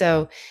be,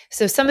 so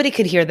somebody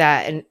could hear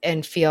that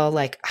and feel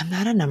like, I'm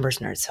not a numbers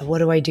nerd. So what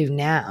do I do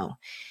now?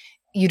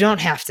 You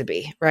don't have to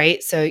be,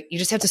 right? So you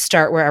just have to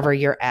start wherever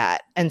you're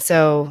at. And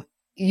so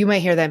you might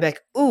hear that and be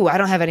like, ooh, I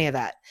don't have any of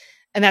that.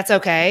 And that's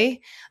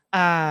okay.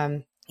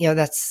 That's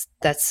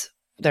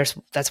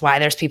why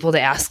there's people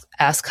to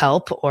ask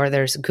help, or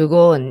there's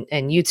Google and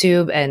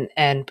YouTube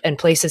and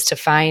places to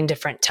find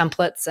different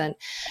templates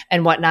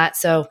and whatnot.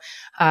 So,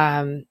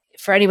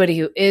 for anybody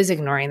who is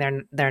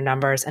ignoring their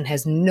numbers and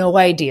has no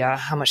idea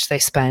how much they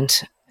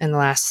spent in the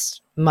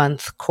last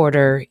month,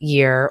 quarter,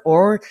 year,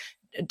 or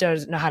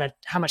doesn't know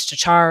how much to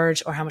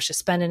charge or how much to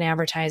spend in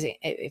advertising,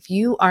 if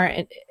you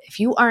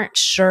aren't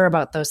sure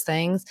about those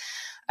things,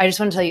 I just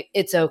want to tell you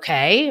it's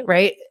okay,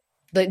 right?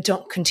 But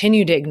don't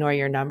continue to ignore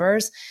your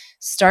numbers.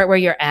 Start where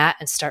you're at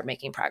and start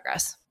making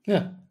progress.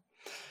 Yeah.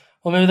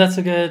 Well, maybe that's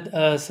a good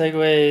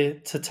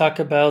segue to talk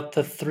about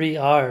the 3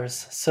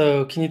 R's.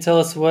 So can you tell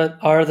us what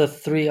are the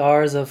 3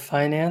 R's of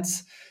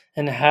finance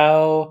and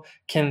how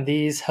can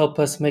these help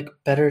us make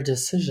better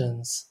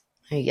decisions?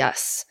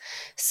 Yes.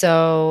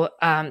 So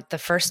the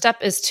first step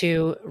is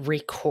to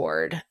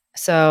record.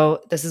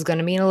 So this is going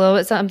to mean a little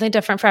bit something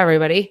different for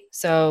everybody.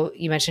 So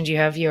you mentioned you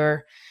have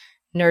your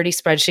nerdy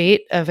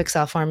spreadsheet of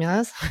Excel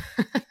formulas.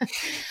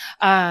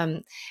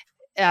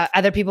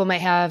 Other people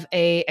might have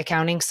a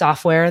accounting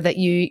software that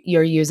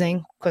you're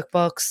using.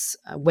 QuickBooks,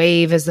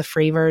 Wave is the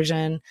free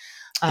version.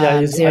 I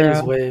use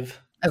Wave.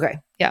 Okay,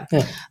 yeah.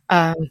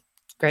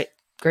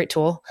 Great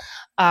tool.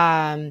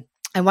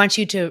 I want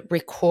you to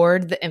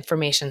record the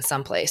information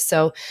someplace.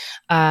 So,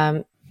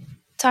 talk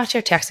to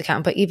your tax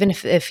accountant. But even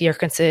if you're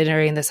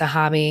considering this a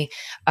hobby,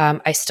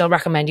 I still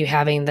recommend you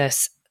having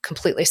this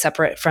completely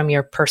separate from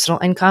your personal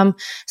income,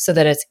 so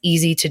that it's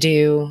easy to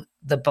do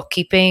the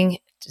bookkeeping.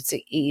 It's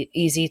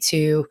easy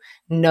to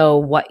know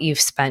what you've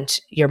spent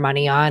your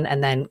money on,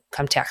 and then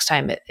come tax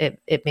time,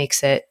 it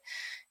makes it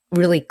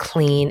really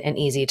clean and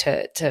easy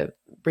to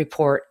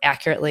report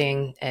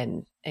accurately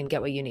and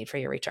get what you need for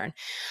your return.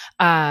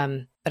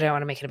 But I don't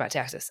want to make it about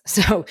taxes.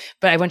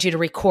 But I want you to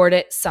record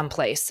it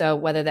someplace. So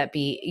whether that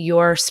be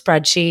your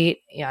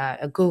spreadsheet,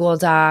 a Google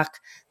Doc,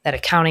 that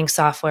accounting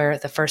software,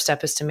 the first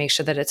step is to make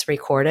sure that it's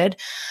recorded.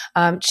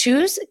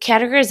 Choose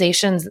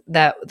categorizations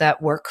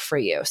that work for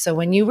you. So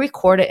when you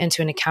record it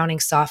into an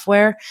accounting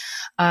software,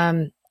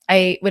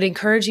 I would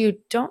encourage you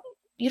don't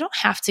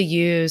have to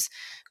use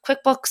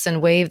QuickBooks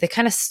and Wave. They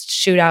kind of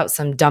shoot out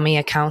some dummy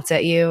accounts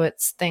at you.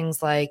 It's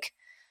things like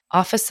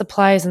office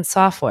supplies and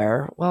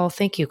software. Well,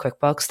 thank you,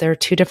 QuickBooks. There are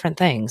 2 different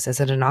things. Is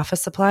it an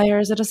office supply or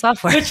is it a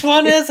software? Which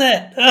one is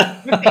it?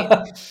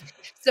 Right.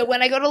 So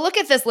when I go to look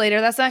at this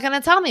later, that's not going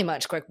to tell me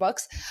much,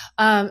 QuickBooks.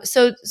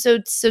 So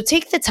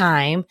take the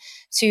time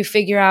to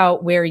figure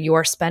out where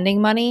you're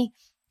spending money.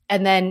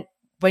 And then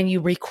when you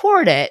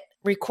record it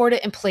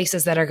in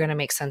places that are going to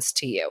make sense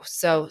to you.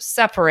 So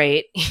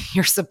separate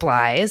your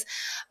supplies,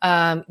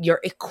 your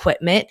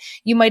equipment.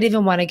 You might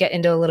even want to get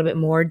into a little bit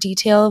more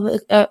detail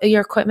of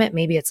your equipment.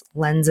 Maybe it's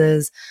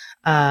lenses,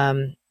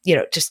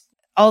 just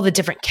all the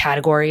different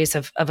categories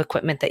of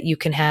equipment that you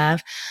can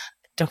have.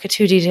 Don't get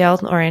too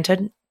detailed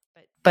oriented,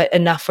 but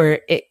enough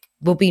where it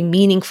will be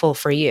meaningful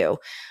for you.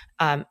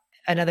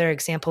 Another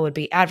example would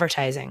be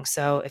advertising.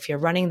 So if you're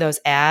running those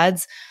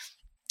ads,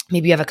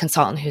 Maybe you have a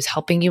consultant who's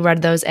helping you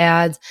run those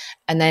ads,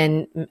 and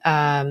then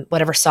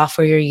whatever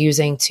software you're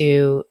using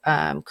to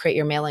create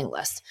your mailing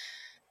list.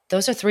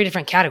 Those are 3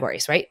 different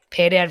categories, right?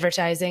 Paid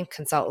advertising,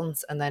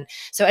 consultants, and then,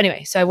 so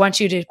anyway, so I want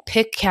you to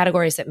pick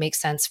categories that make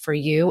sense for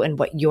you and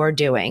what you're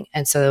doing.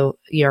 And so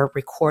you're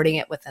recording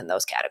it within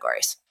those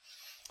categories.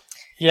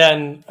 Yeah,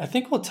 and I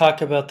think we'll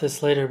talk about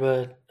this later,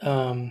 but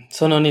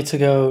so no need to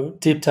go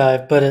deep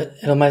dive, but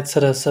it might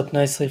set us up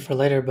nicely for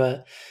later.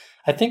 But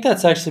I think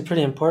that's actually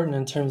pretty important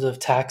in terms of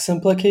tax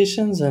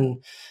implications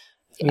and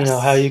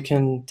how you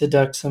can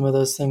deduct some of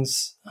those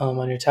things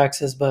on your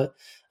taxes. But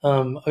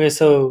okay,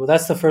 so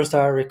that's the first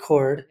R,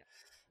 record.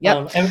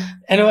 Yep. And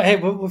hey,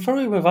 before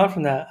we move on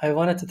from that, I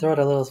wanted to throw out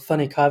a little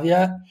funny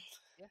caveat.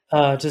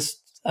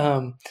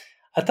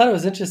 I thought it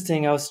was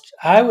interesting.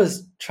 I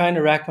was trying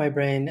to rack my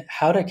brain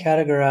how to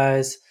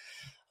categorize.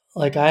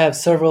 Like, I have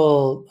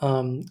several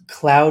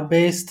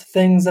cloud-based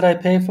things that I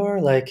pay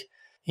for, like,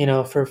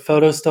 for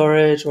photo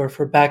storage or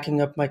for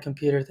backing up my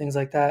computer, things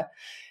like that.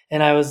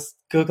 And I was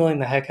Googling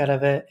the heck out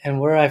of it. And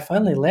where I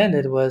finally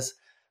landed was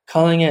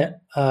calling it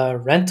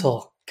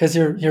rental, because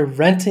you're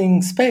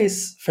renting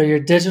space for your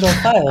digital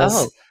files.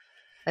 Oh,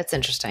 that's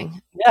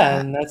interesting. Yeah,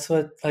 and that's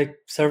what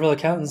several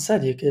accountants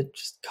said. You could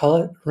just call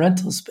it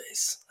rental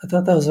space. I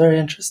thought that was very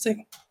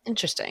interesting.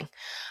 Interesting.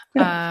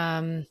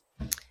 Yeah.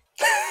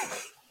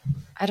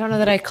 I don't know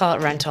that I'd call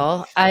it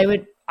rental. I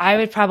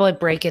would probably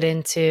break it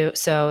into,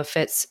 so if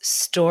it's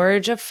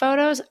storage of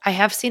photos, I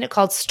have seen it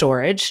called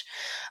storage.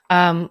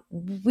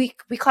 We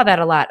call that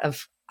a lot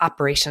of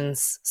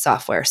operations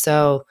software.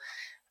 So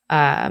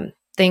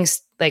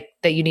things like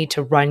that you need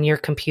to run your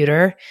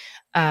computer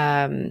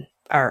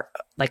are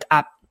like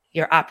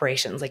your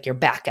operations, like your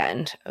back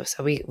end.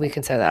 So we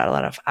consider that a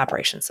lot of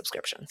operation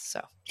subscriptions.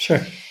 So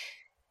sure,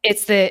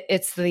 it's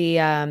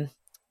the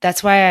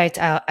that's why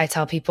I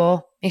tell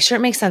people, make sure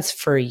it makes sense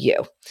for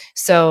you.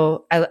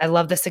 So I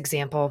love this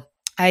example.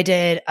 I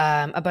did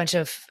a bunch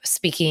of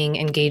speaking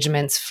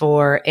engagements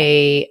for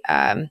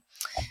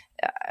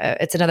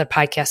it's another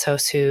podcast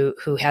host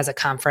who has a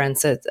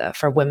conference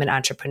for women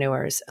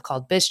entrepreneurs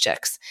called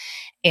BizChicks.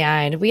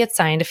 And we had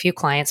signed a few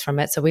clients from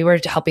it. So we were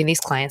helping these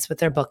clients with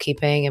their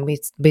bookkeeping, and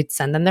we'd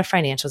send them their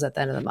financials at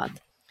the end of the month.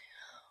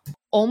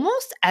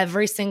 Almost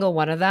every single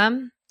one of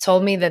them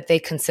told me that they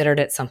considered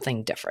it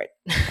something different.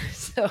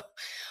 So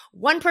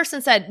one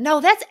person said,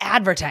 no, that's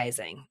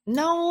advertising.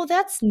 No,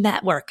 that's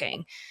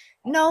networking.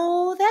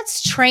 No,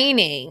 that's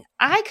training.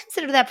 I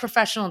consider that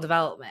professional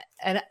development.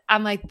 And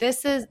I'm like,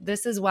 this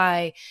is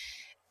why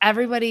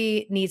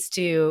everybody needs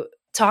to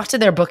talk to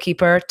their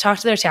bookkeeper, talk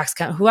to their tax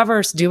accountant,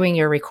 whoever's doing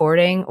your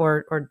recording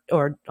or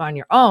on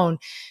your own.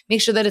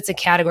 Make sure that it's a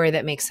category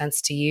that makes sense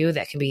to you,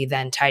 that can be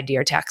then tied to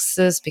your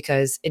taxes,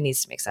 because it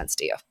needs to make sense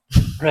to you.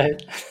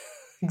 Right.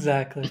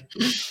 Exactly.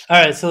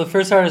 All right. So the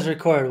first R is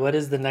record. What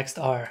is the next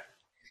R?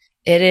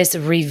 It is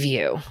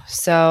review.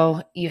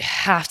 So you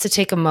have to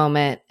take a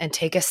moment and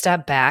take a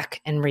step back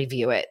and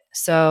review it.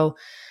 So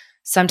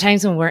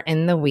sometimes when we're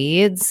in the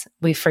weeds,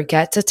 we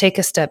forget to take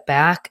a step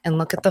back and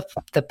look at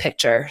the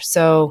picture.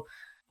 So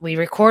we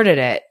recorded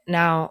it.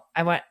 Now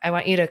I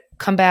want you to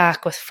come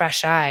back with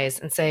fresh eyes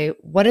and say,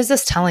 what is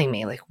this telling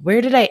me? Like,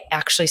 where did I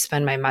actually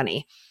spend my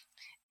money?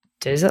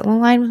 Does it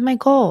align with my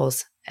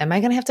goals? Am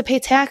I going to have to pay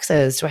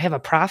taxes? Do I have a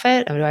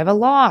profit? Or do I have a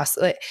loss?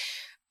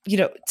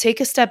 Take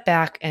a step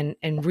back and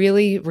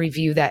really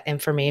review that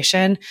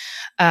information.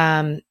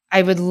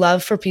 I would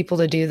love for people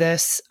to do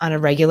this on a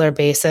regular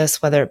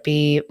basis, whether it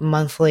be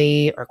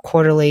monthly or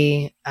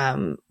quarterly,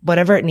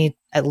 whatever it needs,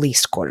 at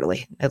least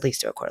quarterly, at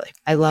least do it quarterly.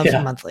 I love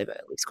monthly, but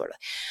at least quarterly.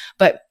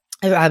 But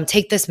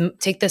take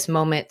this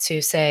moment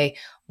to say,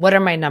 what are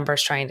my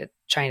numbers trying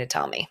to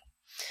tell me?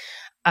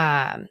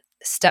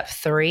 Step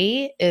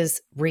 3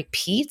 is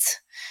repeat.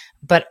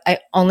 But I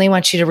only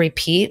want you to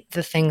repeat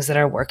the things that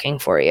are working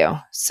for you.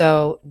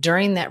 So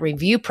during that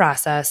review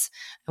process,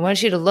 I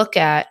want you to look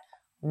at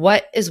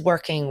what is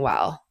working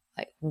well,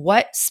 like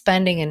what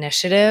spending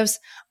initiatives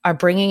are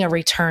bringing a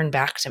return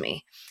back to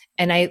me.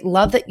 And I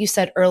love that you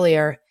said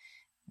earlier,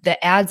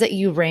 the ads that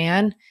you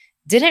ran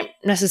didn't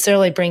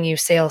necessarily bring you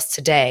sales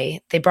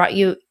today. They brought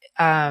you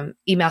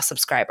email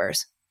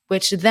subscribers,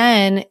 which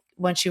then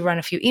once you run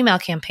a few email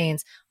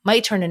campaigns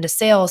might turn into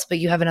sales, but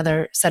you have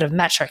another set of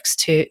metrics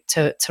to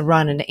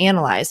run and to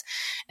analyze.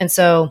 And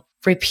so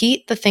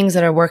repeat the things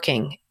that are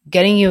working,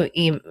 getting your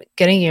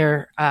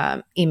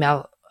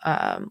email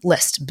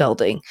list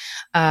building,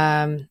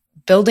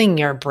 building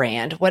your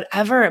brand,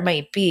 whatever it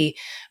might be.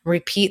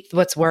 Repeat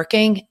what's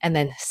working and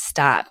then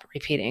stop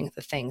repeating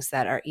the things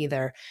that are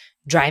either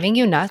driving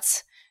you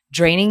nuts,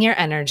 draining your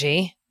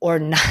energy, or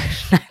not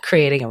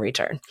creating a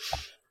return.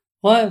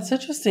 Well, it's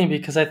interesting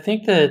because I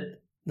think that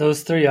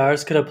those 3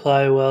 R's could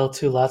apply well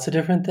to lots of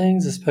different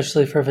things,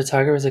 especially for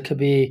photographers. It could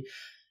be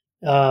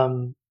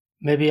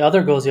maybe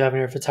other goals you have in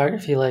your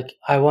photography, like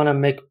I want to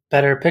make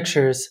better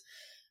pictures.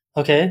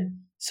 Okay,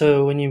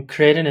 so when you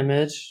create an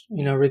image,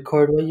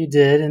 record what you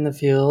did in the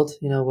field.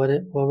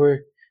 What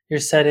were your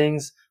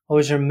settings? What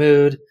was your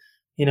mood?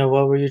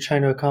 What were you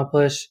trying to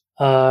accomplish?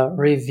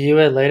 review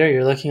it later.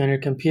 You're looking on your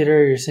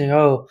computer, you're saying,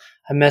 oh,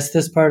 I messed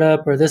this part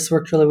up, or this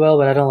worked really well,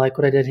 but I don't like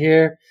what I did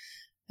here.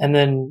 And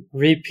then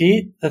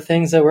repeat the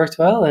things that worked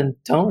well and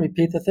don't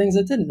repeat the things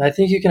that didn't. I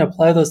think you can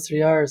apply those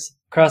 3 R's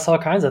across all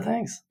kinds of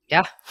things.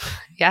 Yeah.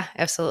 Yeah,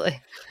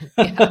 absolutely.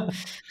 Yeah.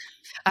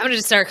 I'm going to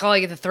just start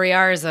calling it the 3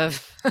 R's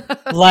of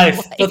life.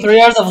 The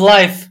 3 R's of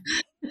life.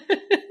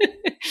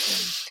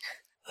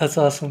 That's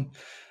awesome.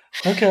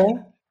 Okay.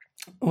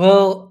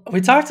 Well,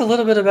 we talked a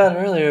little bit about it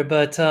earlier,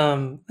 but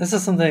this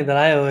is something that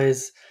I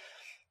always,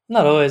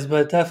 not always,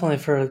 but definitely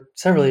for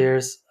several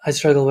years, I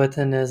struggle with,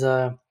 and is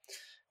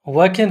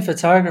what can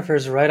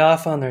photographers write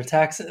off on their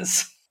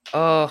taxes?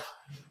 Oh,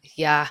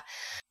 yeah.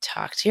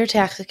 Talk to your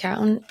tax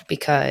accountant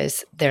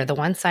because they're the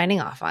one signing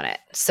off on it.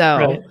 So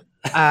Right.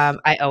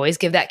 I always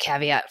give that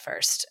caveat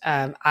first.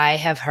 I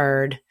have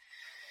heard,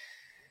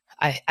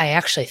 I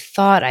actually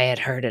thought I had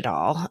heard it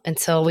all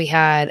until we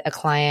had a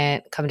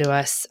client come to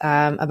us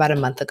about a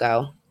month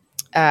ago.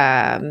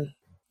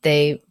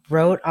 They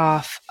wrote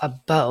off a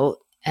boat,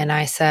 and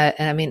I said,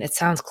 and I mean, it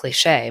sounds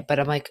cliche, but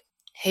I'm like,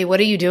 hey, what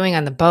are you doing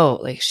on the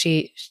boat? Like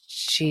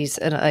she's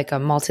in like a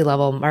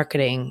multi-level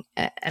marketing.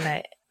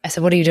 And I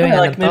said, what are you doing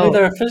on the boat?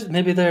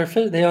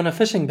 They own a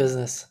fishing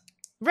business.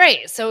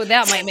 Right. So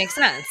that might make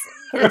sense.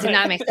 It did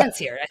not make sense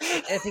here.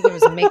 I think it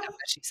was a makeup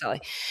that she's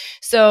selling.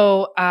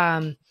 So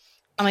I'm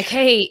like,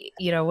 hey,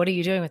 what are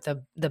you doing with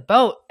the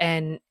boat?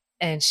 And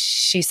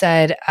she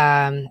said,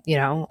 I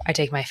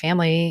take my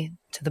family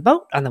to the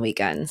boat on the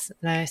weekends.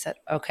 And I said,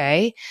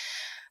 okay.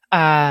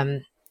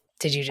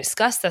 Did you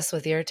discuss this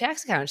with your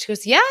tax accountant? She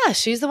goes, yeah,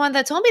 she's the one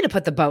that told me to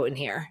put the boat in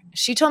here.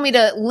 She told me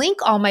to link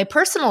all my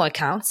personal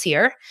accounts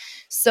here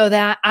so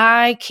that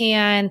I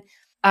can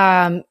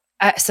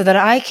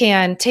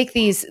take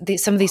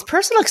some of these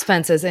personal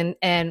expenses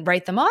and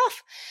write them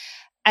off.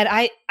 And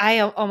I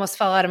almost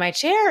fell out of my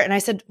chair, and I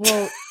said,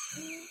 well,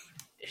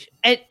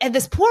 and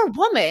this poor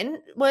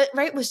woman,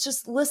 was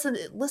just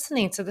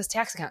listening to this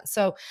tax account.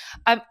 So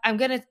I'm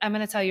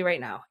gonna tell you right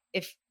now,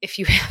 if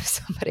you have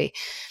somebody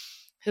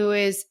who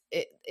is,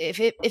 if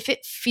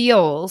it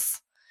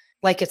feels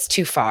like it's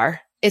too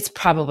far, it's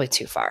probably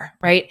too far,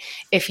 right?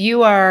 If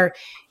you are,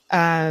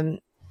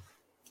 I'm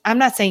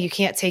not saying you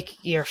can't take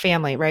your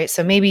family, right?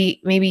 So maybe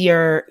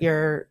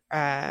you're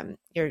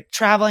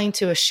traveling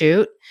to a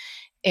shoot,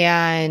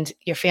 and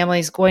your family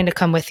is going to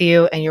come with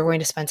you, and you're going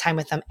to spend time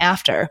with them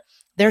after.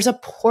 There's a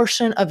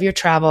portion of your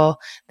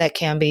travel that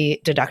can be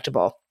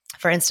deductible.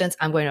 For instance,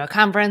 I'm going to a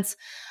conference.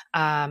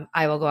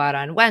 I will go out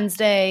on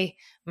Wednesday.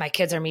 My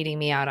kids are meeting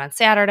me out on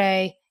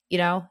Saturday.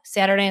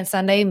 Saturday and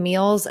Sunday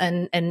meals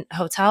and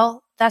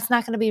hotel, that's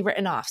not going to be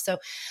written off. So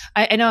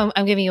I know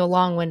I'm giving you a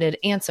long-winded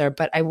answer,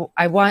 but I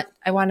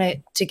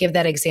wanted to give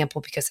that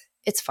example because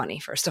it's funny,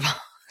 first of all.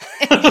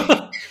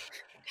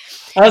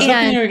 I was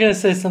hoping you were going to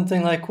say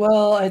something like,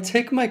 well, I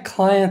take my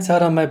clients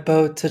out on my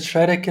boat to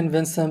try to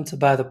convince them to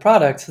buy the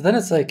product. So then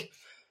it's like,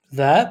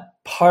 that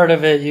part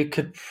of it you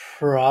could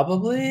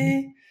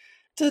probably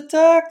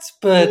deduct,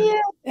 but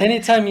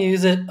anytime you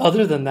use it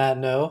other than that,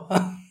 no.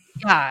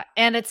 Yeah.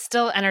 And it's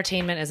still,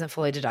 entertainment isn't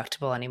fully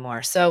deductible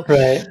anymore. So,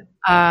 right.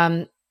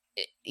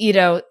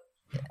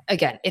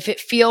 Again, if it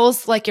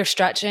feels like you're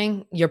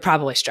stretching, you're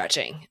probably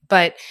stretching.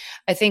 But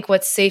I think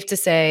what's safe to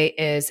say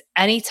is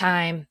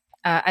anytime,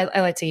 I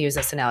like to use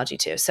this analogy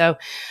too. So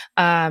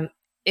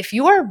if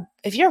you're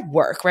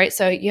work, right?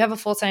 So you have a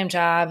full-time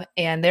job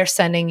and they're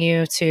sending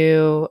you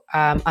to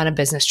on a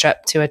business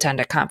trip to attend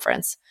a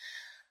conference.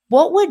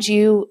 What would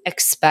you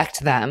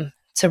expect them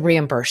to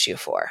reimburse you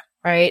for,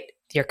 right?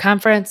 Your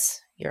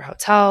conference, your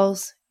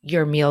hotels,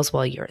 your meals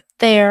while you're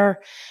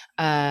there,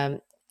 taxi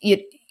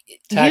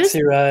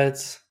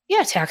rides.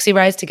 Yeah, taxi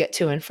rides to get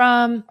to and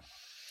from.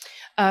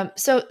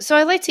 So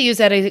I like to use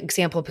that as an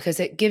example because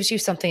it gives you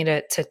something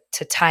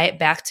to tie it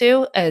back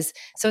to,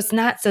 so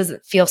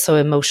doesn't feel so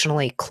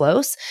emotionally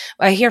close.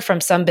 I hear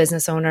from some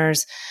business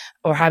owners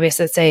or hobbyists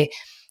that say,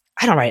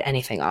 I don't write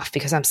anything off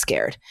because I'm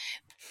scared.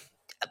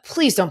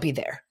 Please don't be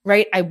there,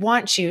 right? I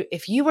want you,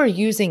 if you are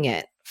using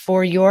it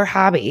for your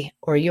hobby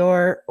or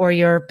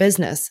your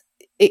business,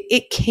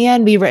 it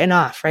can be written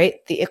off, right?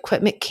 The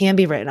equipment can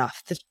be written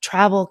off. The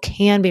travel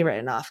can be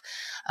written off.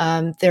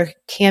 There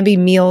can be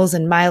meals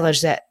and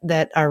mileage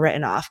that are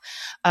written off.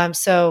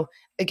 So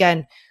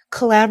again,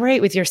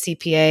 collaborate with your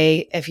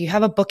CPA. If you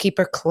have a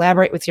bookkeeper,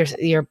 collaborate with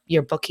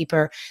your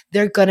bookkeeper.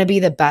 They're going to be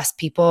the best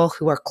people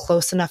who are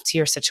close enough to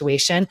your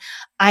situation.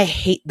 I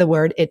hate the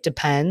word "it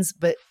depends,"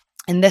 but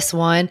in this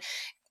one,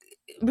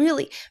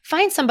 really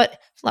find somebody.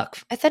 Look,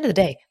 at the end of the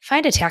day,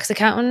 find a tax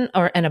accountant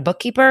and a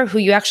bookkeeper who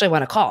you actually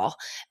want to call,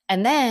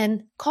 and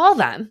then call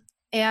them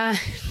and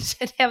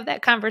have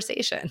that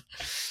conversation.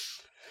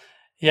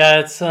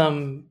 Yeah, it's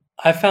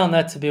I found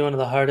that to be one of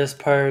the hardest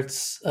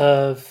parts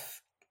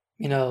of,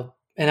 and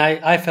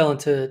I fell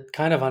into it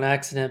kind of on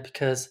accident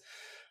because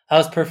I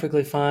was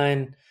perfectly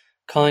fine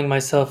calling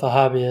myself a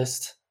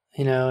hobbyist,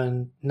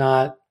 and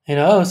not,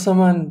 oh,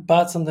 someone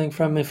bought something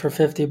from me for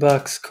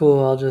 $50.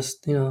 Cool. I'll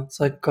just, it's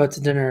like go out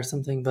to dinner or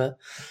something. But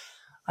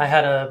I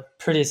had a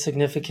pretty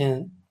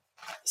significant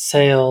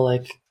sale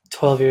like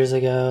 12 years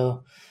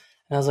ago.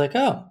 And I was like,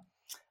 oh,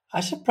 I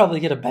should probably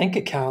get a bank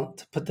account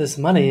to put this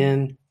money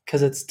in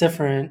because it's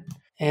different.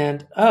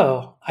 And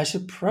oh, I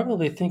should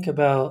probably think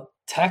about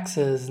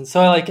taxes. And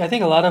so I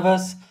think a lot of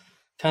us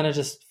kind of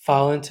just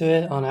fall into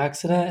it on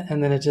accident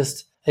and then it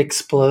just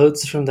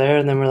explodes from there.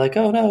 And then we're like,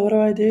 oh no, what do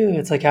I do?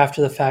 It's like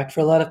after the fact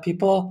for a lot of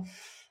people,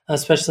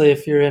 especially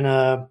if you're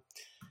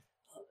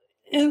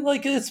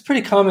it's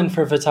pretty common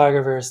for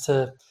photographers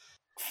to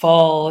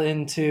fall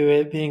into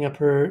it being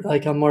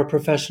like a more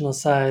professional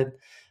side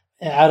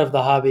out of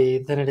the hobby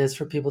than it is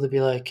for people to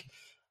be like,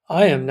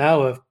 I am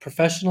now a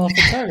professional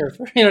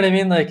photographer. You know what I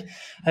mean? Like,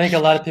 I think a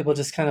lot of people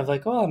just kind of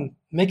like, oh, I'm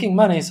making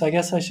money, so I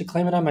guess I should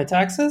claim it on my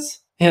taxes,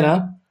 you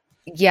know?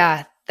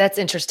 Yeah, that's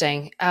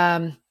interesting.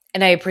 And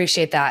I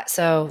appreciate that.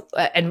 So,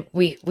 and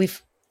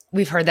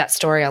we've heard that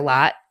story a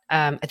lot.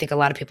 I think a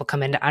lot of people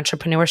come into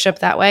entrepreneurship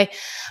that way.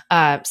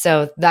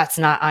 So that's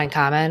not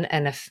uncommon.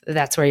 And if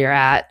that's where you're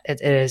at, it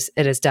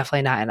is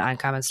definitely not an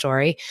uncommon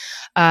story.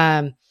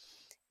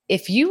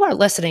 If you are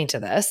listening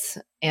to this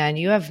and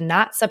you have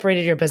not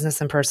separated your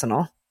business and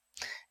personal,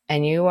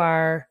 and you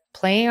are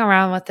playing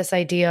around with this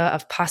idea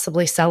of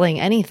possibly selling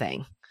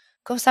anything,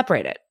 go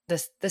separate it.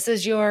 This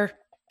is your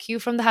cue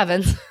from the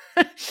heavens.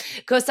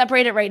 Go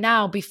separate it right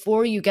now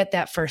before you get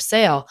that first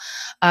sale.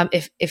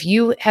 If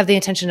you have the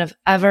intention of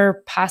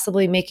ever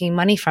possibly making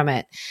money from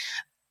it,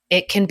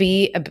 it can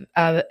be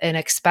an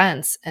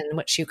expense in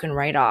which you can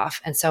write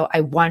off. And so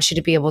I want you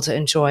to be able to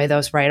enjoy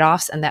those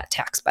write-offs and that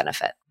tax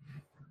benefit.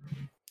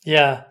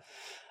 Yeah.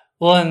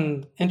 Well,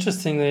 and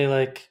interestingly,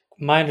 like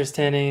my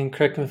understanding,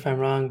 correct me if I'm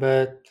wrong,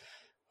 but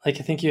like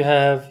I think you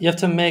have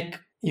to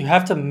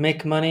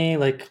make money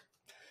like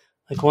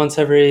once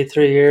every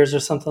 3 years or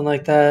something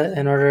like that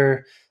in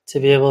order to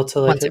be able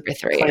to like Once every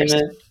 3 claim years.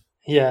 it.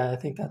 Yeah, I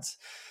think that's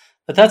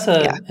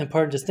Yeah. an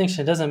important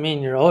distinction. It doesn't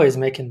mean you're always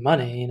making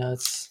money. You know,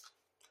 it's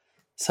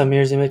some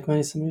years you make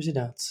money, some years you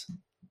don't.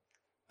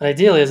 But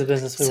ideally, as a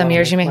business, we Some want to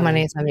years you make make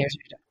money, money. some years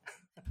you don't.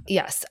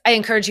 Yes, I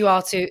encourage you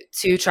all to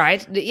try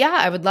it. Yeah,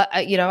 I would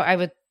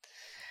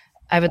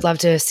I would love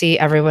to see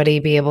everybody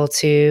be able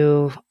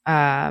to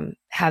have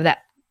that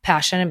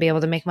passion and be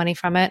able to make money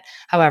from it.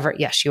 However,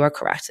 yes, you are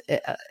correct.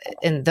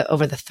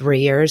 Over the 3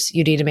 years,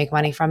 you need to make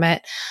money from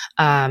it.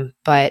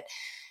 But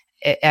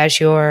as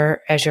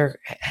you're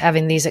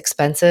having these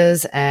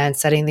expenses and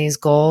setting these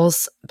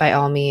goals, by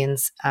all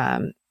means,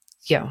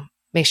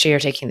 make sure you're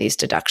taking these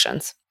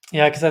deductions.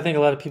 Yeah, because I think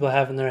a lot of people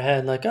have in their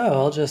head like, oh,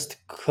 I'll just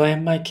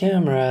claim my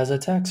camera as a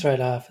tax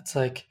write-off. It's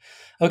like,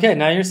 okay,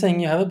 now you're saying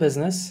you have a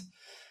business,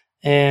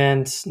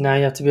 and now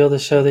you have to be able to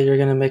show that you're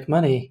going to make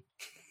money.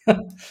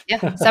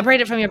 Yeah,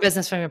 separate it from your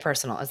business, from your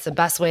personal. It's the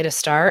best way to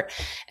start.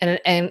 And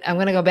I'm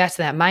going to go back to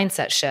that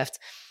mindset shift.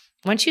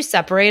 Once you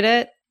separate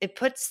it, it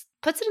puts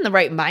it in the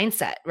right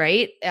mindset,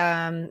 right?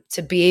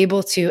 To be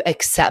able to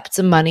accept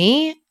the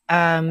money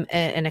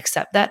and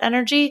accept that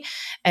energy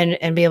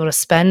and be able to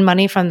spend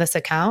money from this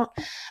account.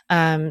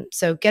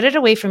 So get it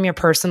away from your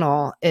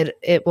personal.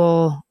 It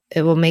will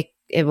make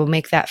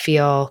that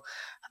feel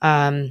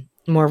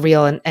more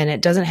real, and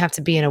it doesn't have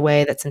to be in a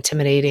way that's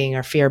intimidating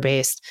or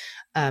fear-based.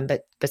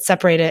 But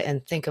separate it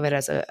and think of it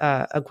as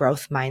a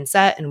growth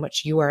mindset in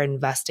which you are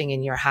investing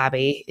in your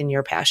hobby, in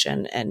your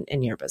passion, and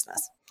in your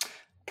business.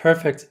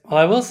 Perfect. Well,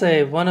 I will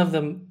say one of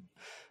the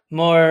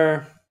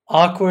more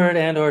awkward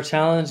and or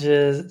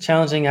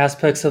challenging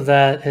aspects of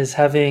that is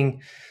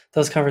having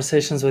those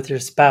conversations with your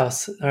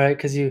spouse. All right,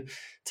 because you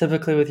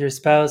typically with your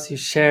spouse you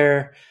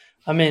share.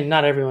 I mean,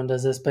 not everyone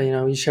does this, but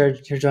you share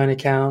your joint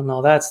account and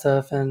all that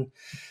stuff. And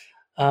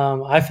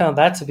I found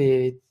that to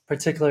be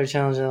particularly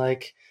challenging.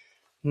 Like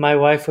my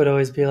wife would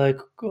always be like,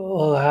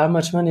 "Oh, how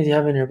much money do you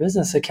have in your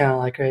business account?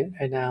 Like right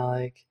now,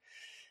 like."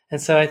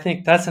 And so I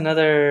think that's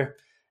another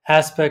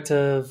aspect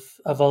of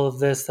all of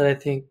this that I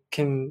think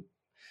can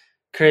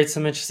create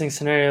some interesting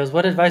scenarios.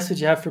 What advice would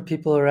you have for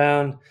people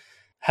around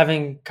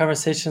having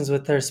conversations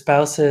with their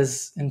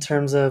spouses in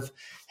terms of,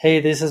 hey,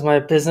 this is my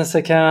business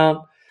account?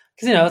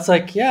 Because, it's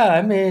like, yeah,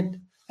 I made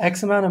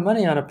X amount of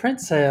money on a print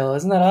sale.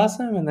 Isn't that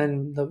awesome? And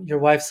then your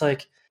wife's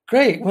like,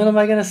 great. When am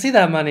I going to see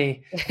that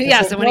money? Yeah.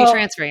 Like, So when are you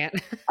transferring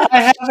it?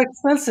 I have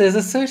expenses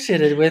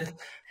associated with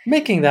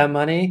making that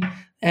money.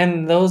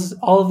 And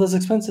all of those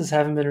expenses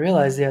haven't been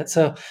realized yet.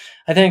 So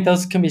I think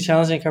those can be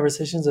challenging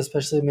conversations,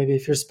 especially maybe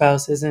if your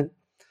spouse isn't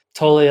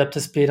totally up to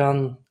speed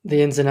on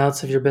the ins and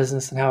outs of your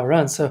business and how it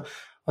runs. So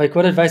like,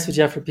 what advice would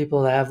you have for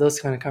people to have those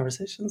kind of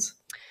conversations?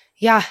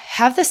 Yeah,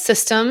 have the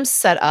systems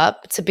set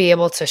up to be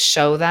able to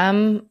show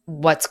them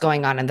what's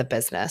going on in the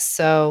business.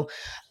 So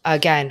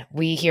again,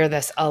 we hear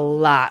this a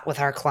lot with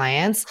our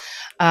clients.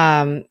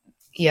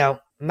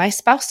 My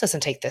spouse doesn't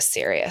take this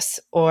serious,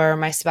 or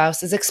my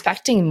spouse is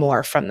expecting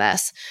more from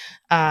this.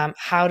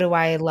 How do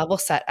I level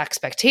set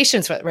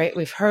expectations? Right?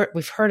 We've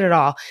heard it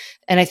all.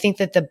 And I think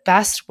that the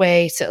best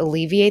way to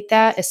alleviate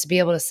that is to be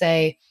able to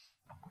say,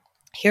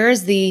 here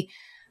is a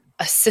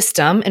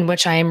system in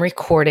which I am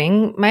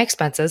recording my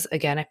expenses.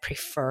 Again, I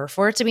prefer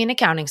for it to be an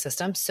accounting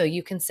system. So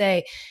you can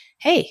say,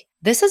 hey,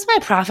 this is my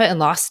profit and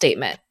loss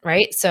statement,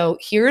 right? So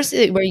here's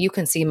where you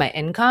can see my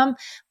income,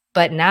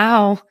 but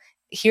now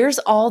here's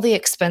all the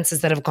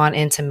expenses that have gone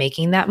into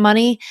making that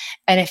money.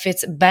 And if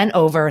it's been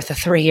over the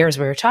 3 years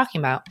we were talking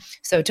about,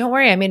 so don't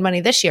worry, I made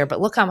money this year,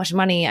 but look how much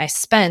money I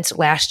spent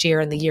last year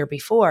and the year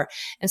before.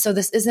 And so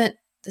this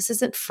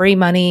isn't free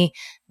money.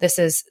 This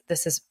is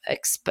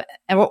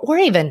or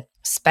even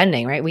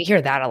spending, right? We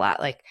hear that a lot.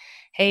 Like,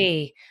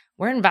 hey,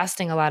 we're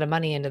investing a lot of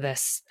money into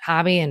this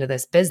hobby, into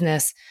this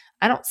business.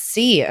 I don't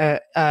see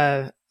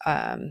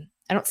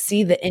I don't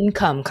see the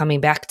income coming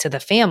back to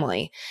the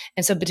family.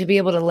 And so, but to be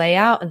able to lay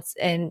out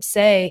and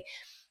say,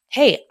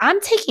 hey,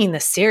 I'm taking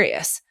this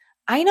serious.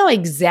 I know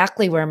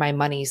exactly where my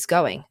money's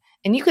going.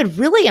 And you could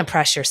really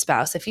impress your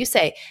spouse if you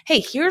say, hey,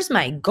 here's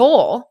my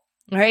goal,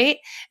 right?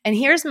 And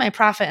here's my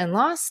profit and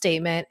loss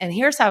statement. And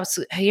here's how it's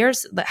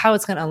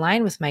going to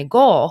align with my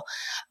goal.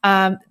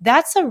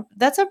 That's a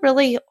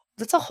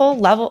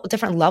whole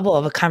different level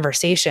of a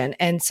conversation.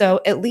 And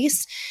so at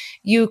least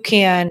you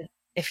can,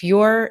 if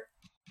you're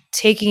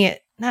taking it,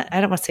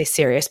 I don't want to say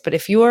serious, but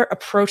if you're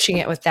approaching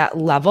it with that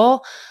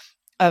level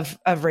of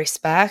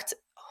respect,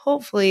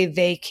 hopefully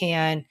they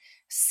can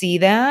see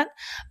that.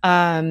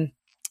 The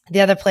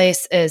other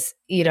place is,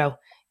 you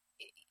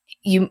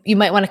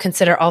might want to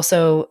consider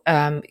also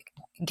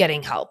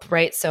getting help,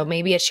 right? So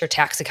maybe it's your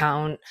tax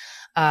accountant,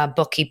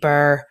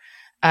 bookkeeper,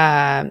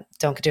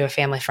 don't do a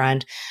family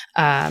friend,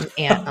 aunt,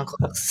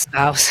 uncle,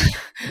 spouse.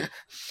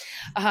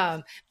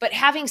 But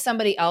having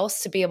somebody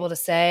else to be able to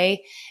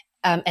say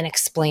and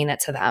explain it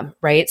to them,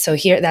 right? So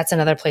here, that's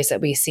another place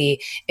that we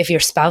see if your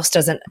spouse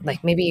doesn't,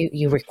 like, maybe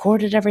you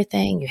recorded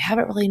everything, you have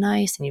it really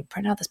nice, and you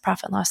print out this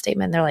profit and loss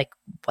statement, and they're like,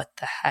 what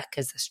the heck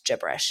is this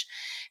gibberish?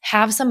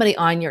 Have somebody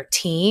on your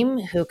team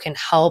who can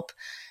help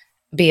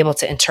be able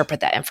to interpret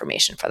that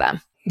information for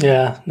them.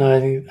 Yeah,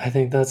 no, I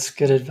think that's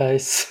good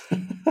advice.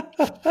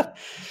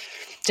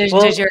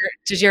 Does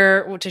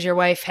your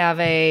wife have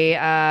a?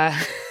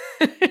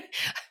 I'm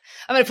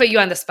going to put you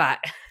on the spot.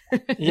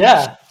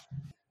 Yeah,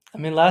 I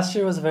mean, last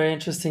year was a very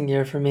interesting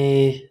year for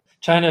me.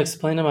 Trying to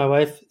explain to my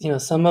wife,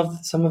 some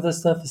of this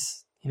stuff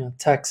is,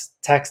 tax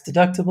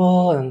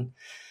deductible, and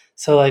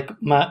so like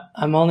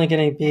I'm only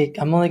going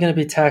to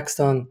be taxed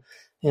on,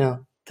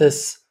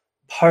 this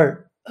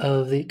part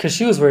of because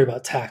she was worried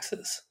about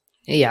taxes.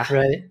 Yeah.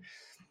 Right.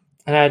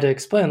 And I had to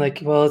explain,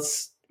 like, well,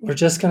 I'm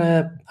just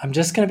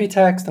gonna be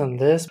taxed on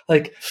this.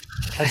 Like,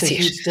 that's a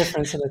huge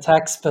difference in a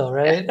tax bill,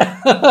 right?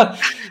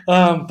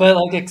 But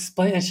like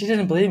explain, and she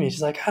didn't believe me.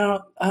 She's like, I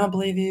don't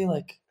believe you.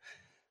 Like,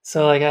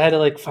 so like I had to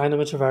like find a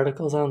bunch of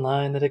articles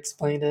online that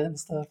explained it and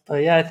stuff.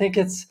 But yeah, I think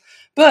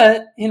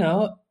but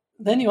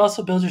then you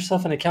also build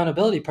yourself an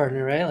accountability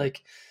partner, right?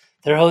 Like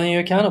they're holding you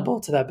accountable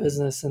to that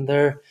business and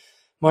they're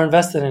more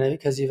invested in it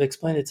because you've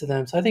explained it to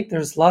them. So I think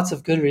there's lots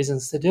of good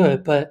reasons to do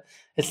it, but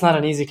it's not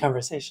an easy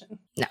conversation.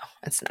 No,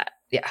 it's not.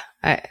 Yeah.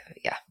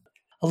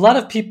 A lot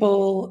of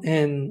people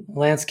in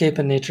landscape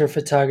and nature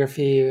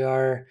photography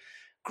are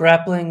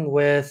grappling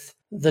with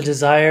the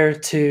desire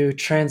to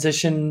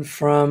transition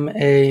from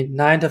a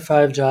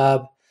 9-to-5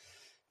 job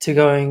to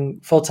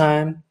going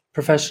full-time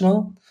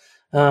professional.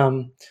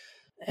 And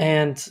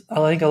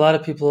I think a lot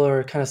of people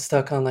are kind of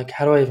stuck on like,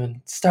 how do I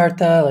even start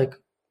that? Like,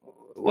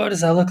 what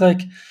does that look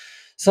like?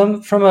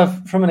 So from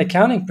an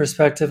accounting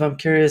perspective, I'm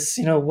curious,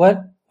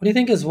 what do you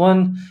think is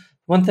one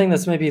thing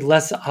that's maybe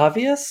less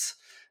obvious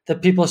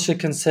that people should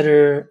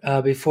consider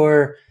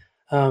before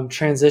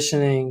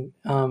transitioning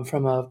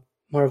from a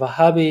more of a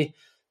hobby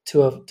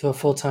to a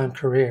full-time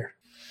career?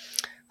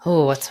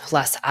 Oh, what's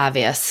less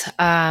obvious?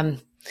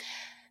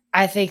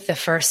 I think the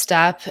first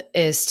step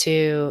is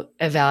to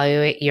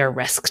evaluate your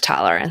risk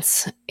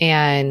tolerance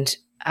and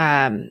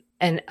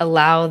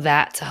allow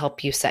that to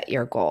help you set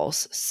your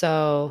goals.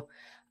 So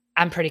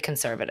I'm pretty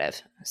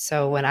conservative.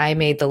 So when I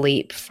made the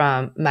leap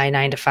from my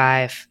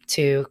 9-to-5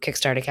 to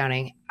Kickstart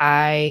Accounting,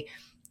 I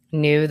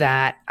knew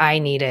that I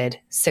needed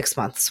 6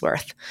 months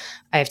worth.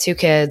 I have 2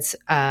 kids.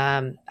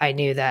 I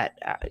knew that,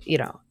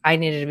 I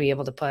needed to be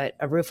able to put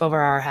a roof over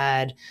our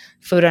head,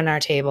 food on our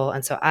table.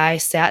 And so I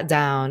sat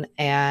down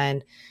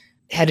and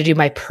had to do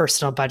my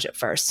personal budget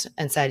first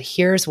and said,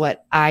 here's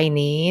what I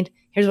need.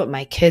 Here's what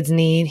my kids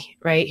need,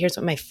 right? Here's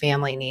what my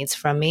family needs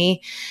from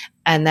me.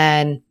 And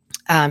then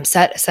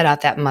set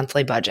out that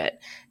monthly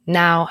budget.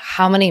 Now,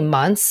 how many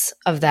months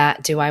of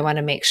that do I want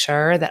to make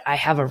sure that I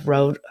have a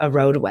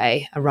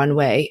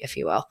runway, if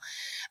you will?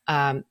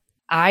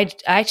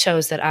 I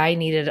chose that I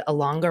needed a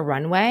longer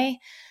runway,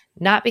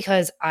 not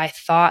because I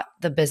thought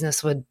the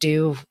business would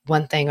do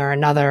one thing or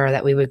another, or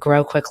that we would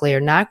grow quickly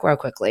or not grow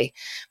quickly,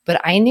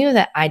 but I knew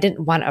that I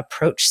didn't want to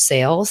approach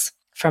sales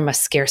from a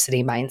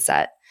scarcity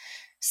mindset.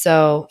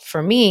 So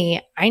for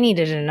me, I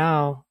needed to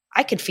know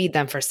I could feed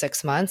them for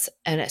 6 months.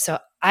 And so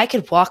I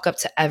could walk up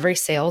to every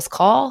sales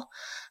call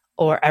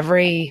or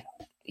every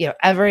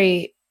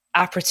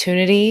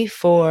opportunity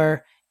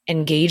for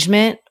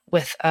engagement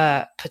with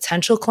a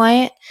potential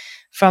client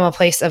from a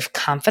place of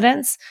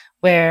confidence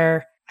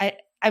where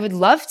I would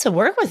love to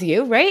work with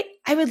you, right?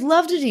 I would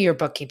love to do your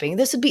bookkeeping.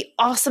 This would be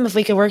awesome if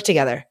we could work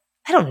together.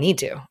 I don't need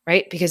to,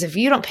 right? Because if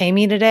you don't pay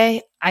me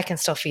today, I can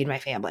still feed my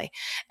family.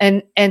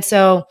 And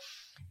so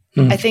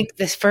I think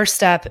this first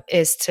step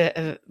is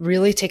to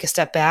really take a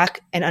step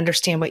back and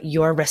understand what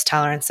your risk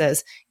tolerance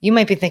is. You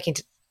might be thinking,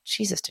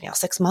 Jesus, Danielle,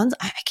 6 months?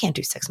 I can't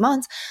do 6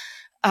 months.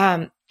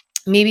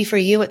 Maybe for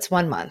you, it's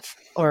 1 month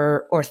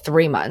or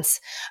 3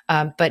 months.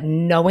 But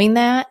knowing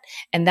that,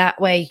 and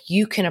that way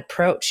you can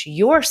approach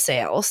your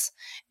sales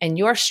and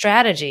your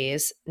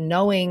strategies,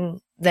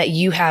 knowing that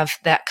you have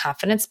that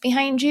confidence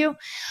behind you.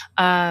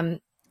 And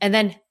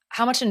then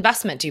how much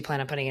investment do you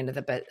plan on putting into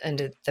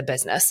the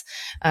business?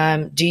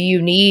 Do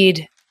you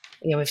need,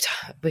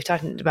 we've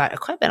talked about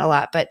equipment a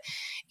lot, but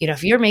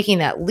if you're making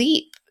that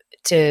leap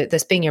to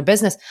this being your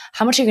business,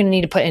 how much are you going to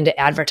need to put into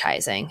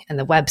advertising and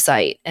the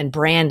website and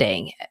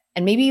branding?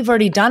 And maybe you've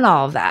already done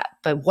all of that,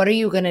 but what are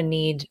you going to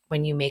need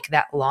when you make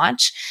that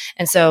launch?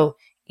 And so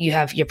you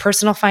have your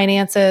personal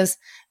finances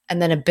and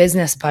then a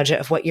business budget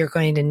of what you're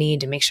going to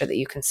need to make sure that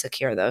you can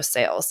secure those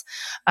sales.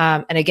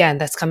 And again,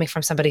 that's coming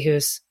from somebody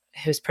who's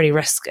pretty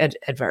risk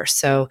adverse.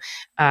 So,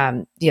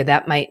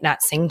 that might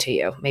not sing to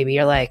you. Maybe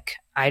you're like,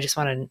 I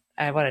want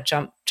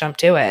to jump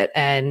to it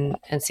and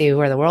see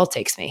where the world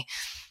takes me.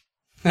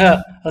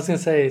 Yeah, I was going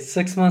to say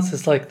 6 months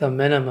is like the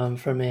minimum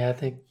for me. I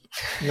think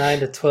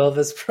 9 to 12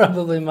 is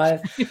probably my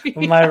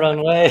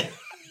runway.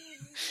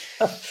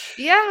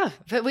 Yeah,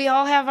 but we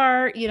all have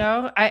our,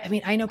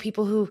 I know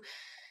people who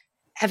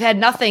have had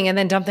nothing and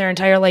then dump their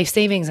entire life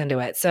savings into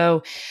it.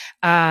 So,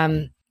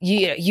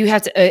 you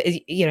have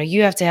to,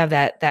 you have to have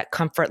that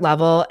comfort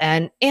level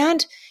and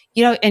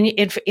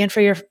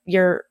for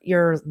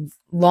your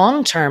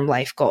long-term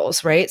life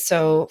goals, right?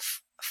 So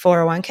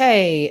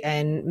 401k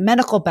and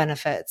medical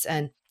benefits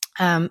and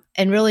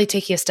really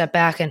taking a step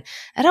back. And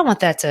I don't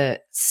want that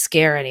to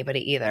scare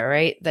anybody either,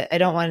 right? That I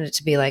don't want it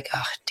to be like,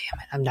 oh, damn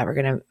it, I'm never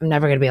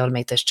gonna be able to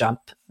make this jump.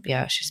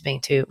 Yeah, she's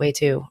being way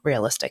too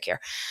realistic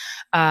here.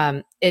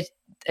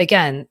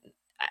 Again,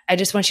 I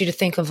just want you to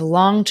think of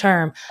long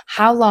term.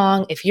 How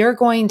long, if you're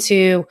going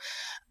to,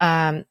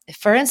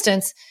 for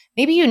instance,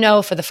 maybe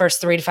for the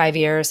first 3 to 5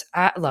 years,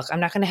 look, I'm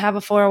not going to have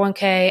a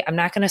 401k. I'm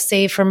not going to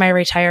save for my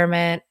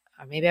retirement.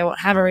 Or maybe I won't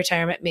have a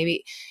retirement.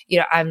 Maybe,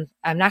 I'm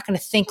not going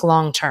to think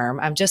long term.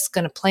 I'm just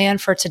going to plan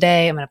for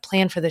today. I'm going to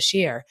plan for this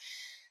year.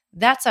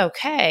 That's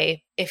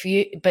okay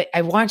but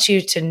I want you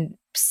to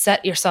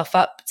set yourself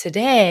up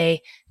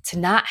today to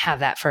not have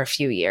that for a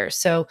few years.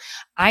 So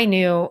I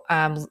knew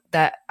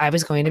that I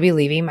was going to be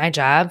leaving my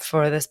job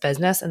for this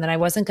business and that I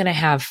wasn't going to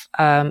have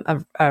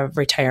a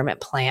retirement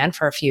plan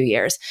for a few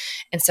years.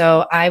 And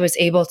so I was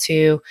able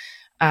to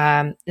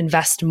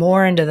invest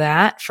more into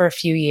that for a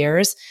few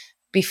years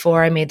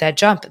before I made that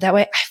jump. That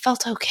way I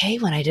felt okay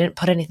when I didn't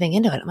put anything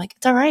into it. I'm like,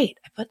 it's all right.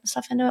 I put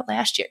stuff into it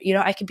last year.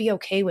 I could be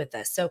okay with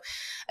this. So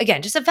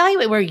again, just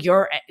evaluate where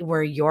you're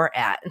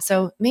at. And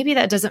so maybe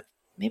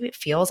it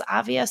feels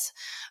obvious.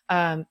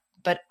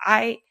 But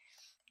I've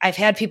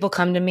had people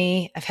come to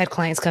me, I've had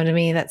clients come to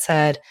me that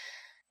said,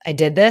 I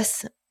did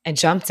this, I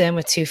jumped in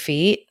with 2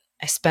 feet,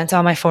 I spent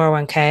all my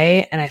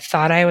 401k and I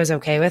thought I was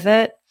okay with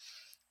it.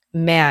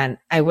 Man,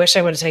 I wish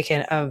I would have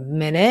taken a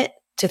minute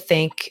to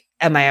think,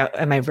 am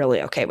I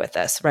really okay with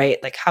this?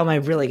 Right? Like, how am I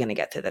really going to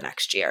get through the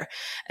next year?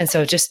 And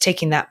so just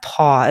taking that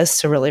pause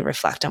to really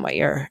reflect on what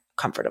you're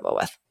comfortable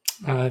with.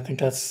 I think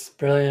that's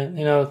brilliant.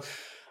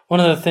 One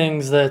of the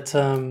things that,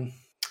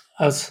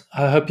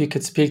 I hope you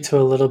could speak to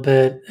a little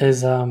bit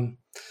is, there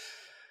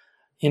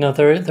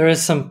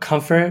is some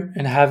comfort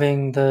in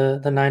having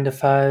the 9 to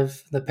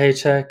 5, the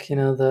paycheck,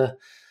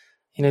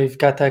 you've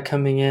got that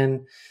coming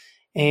in.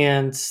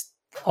 And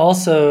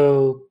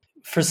also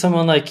for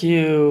someone like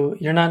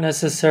you're not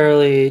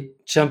necessarily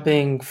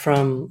jumping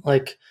from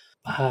like,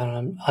 I don't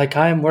know, like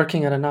I'm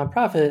working at a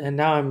nonprofit and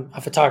now I'm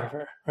a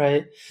photographer,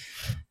 right?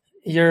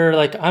 You're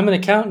like, I'm an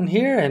accountant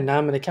here and now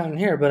I'm an accountant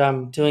here, but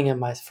I'm doing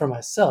it for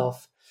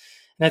myself.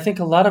 And I think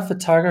a lot of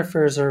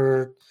photographers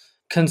are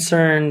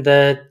concerned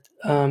that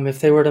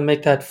if they were to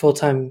make that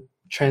full-time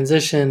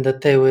transition,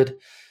 that they would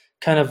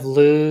kind of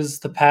lose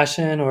the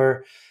passion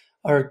or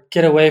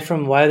get away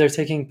from why they're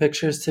taking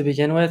pictures to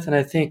begin with. And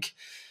I think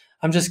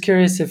I'm just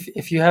curious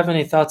if you have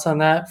any thoughts on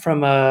that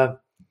from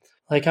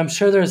I'm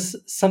sure there's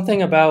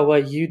something about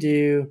what you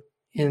do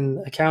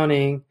in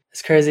accounting,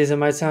 as crazy as it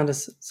might sound to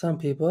some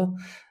people,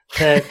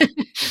 that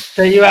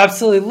you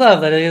absolutely love,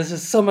 that it is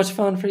just so much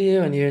fun for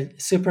you and you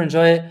super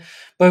enjoy it.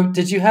 But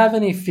did you have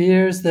any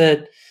fears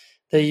that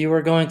you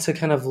were going to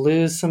kind of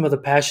lose some of the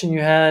passion you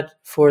had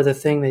for the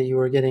thing that you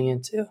were getting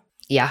into?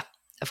 Yeah,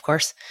 of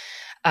course.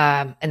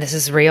 And this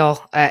is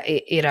real.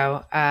 We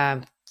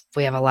have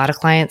a lot of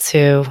clients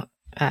who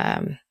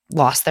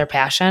lost their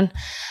passion.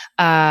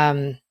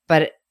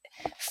 But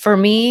for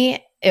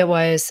me, it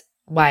was,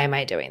 why am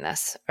I doing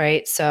this?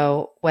 Right.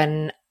 So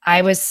when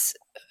I was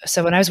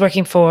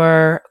working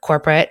for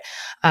corporate,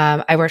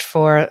 I worked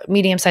for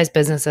medium-sized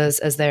businesses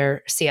as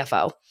their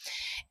CFO.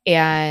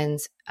 And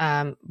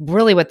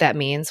really what that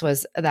means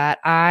was that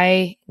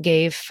I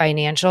gave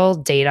financial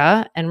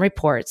data and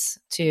reports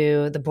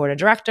to the board of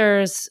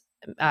directors,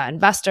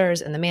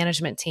 investors and the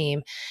management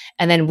team.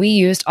 And then we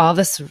used all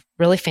this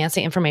really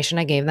fancy information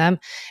I gave them,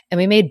 and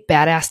we made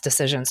badass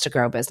decisions to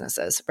grow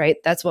businesses, right?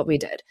 That's what we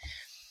did.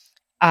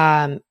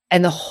 And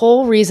the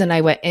whole reason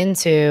I went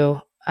into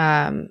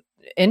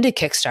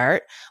Kickstart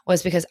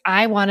was because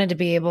I wanted to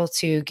be able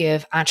to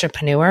give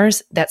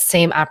entrepreneurs that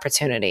same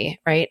opportunity,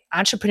 right?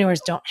 Entrepreneurs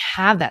don't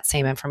have that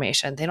same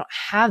information. They don't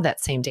have that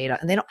same data,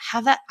 and they don't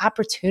have that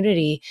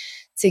opportunity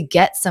to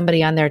get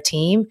somebody on their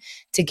team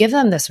to give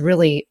them this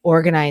really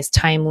organized,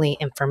 timely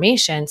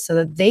information so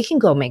that they can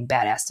go make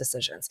badass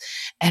decisions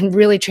and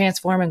really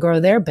transform and grow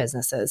their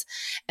businesses.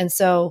 And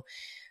so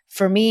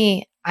for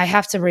me, I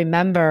have to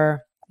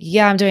remember,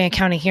 yeah, I'm doing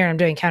accounting here, I'm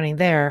doing accounting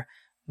there,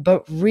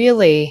 but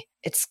really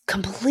it's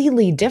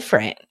completely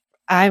different.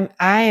 I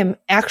am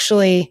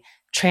actually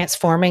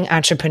transforming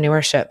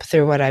entrepreneurship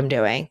through what I'm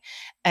doing.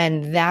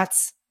 And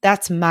that's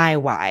my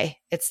why.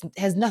 It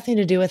has nothing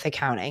to do with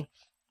accounting.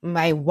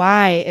 My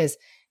why is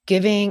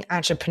giving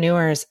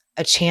entrepreneurs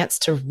a chance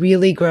to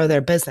really grow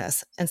their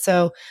business. And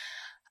so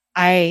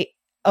I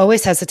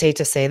always hesitate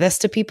to say this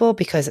to people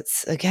because it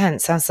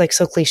sounds like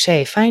so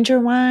cliche. Find your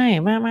why.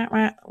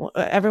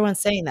 Everyone's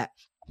saying that.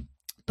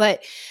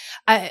 But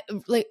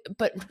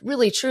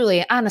really,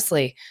 truly,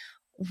 honestly,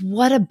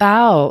 what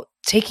about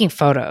taking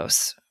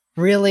photos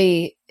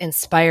really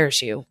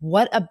inspires you?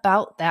 What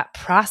about that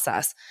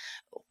process?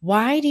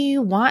 Why do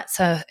you want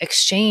to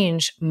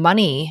exchange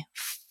money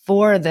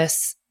for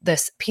this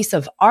piece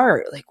of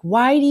art? Like,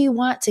 why do you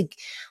want to?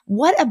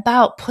 What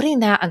about putting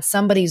that on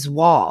somebody's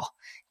wall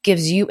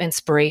gives you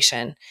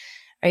inspiration?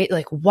 Right?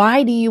 Like,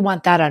 why do you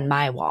want that on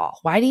my wall?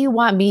 Why do you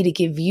want me to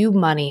give you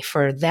money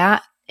for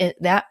that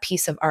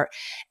piece of art?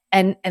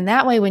 And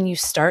that way, when you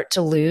start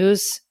to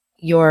lose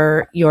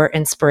your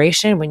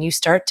inspiration, when you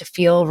start to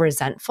feel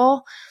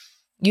resentful,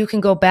 you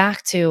can go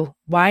back to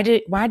why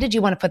did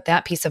you want to put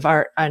that piece of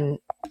art on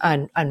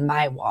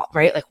my wall,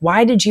 right? Like,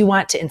 why did you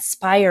want to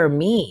inspire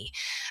me?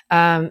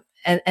 And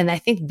I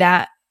think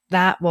that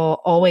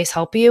will always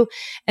help you.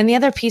 And the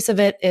other piece of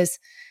it is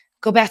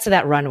go back to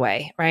that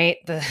runway, right?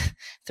 The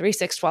 3,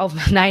 6,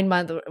 12, 9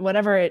 month,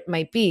 whatever it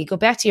might be, go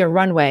back to your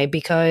runway,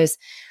 because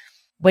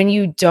when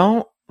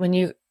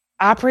you're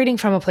operating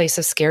from a place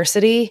of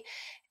scarcity,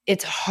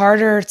 it's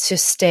harder to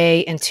stay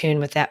in tune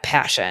with that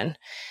passion.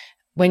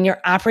 When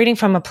you're operating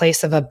from a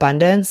place of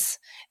abundance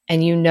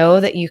and you know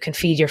that you can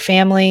feed your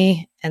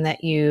family and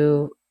that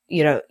you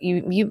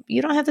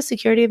don't have the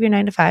security of your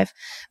 9 to 5,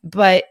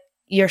 but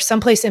you're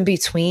someplace in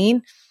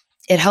between,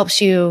 it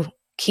helps you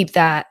keep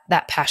that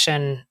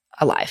passion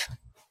alive.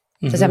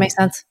 Does that make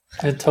sense?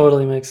 It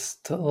totally makes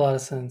a lot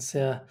of sense.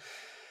 Yeah.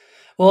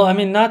 Well, I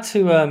mean, not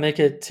to make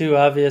it too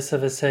obvious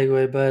of a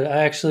segue, but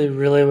I actually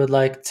really would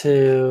like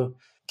to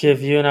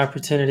give you an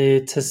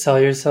opportunity to sell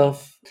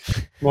yourself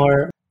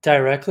more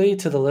directly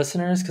to the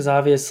listeners, because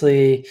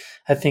obviously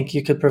I think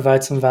you could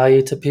provide some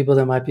value to people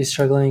that might be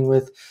struggling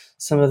with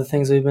some of the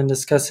things we've been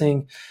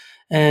discussing.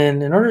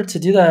 And in order to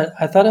do that,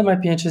 I thought it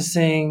might be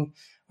interesting,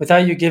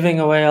 without you giving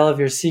away all of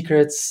your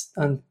secrets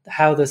on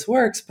how this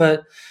works,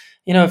 but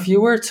if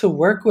you were to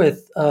work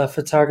with a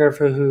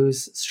photographer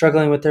who's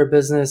struggling with their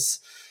business,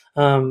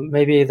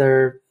 maybe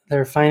their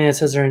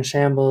finances are in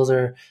shambles,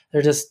 or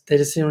they just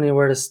don't know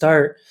where to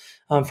start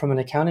from an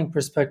accounting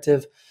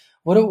perspective,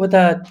 what would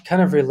that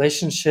kind of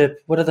relationship,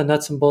 what do the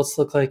nuts and bolts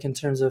look like in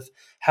terms of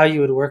how you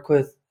would work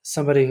with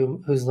somebody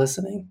who's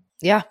listening?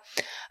 Yeah.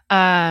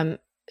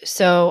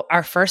 So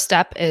our first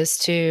step is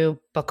to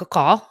book a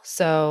call.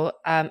 So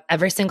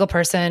every single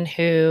person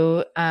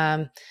who,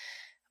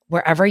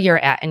 wherever you're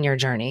at in your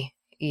journey,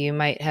 you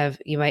might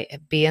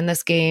be in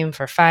this game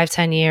for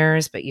 5-10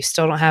 years, but you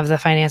still don't have the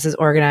finances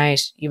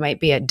organized. You might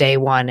be at day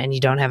 1 and you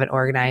don't have it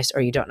organized,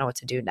 or you don't know what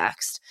to do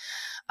next.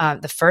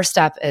 The first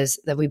step is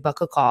that we book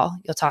a call.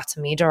 You'll talk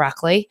to me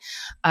directly,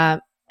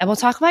 and we'll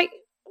talk about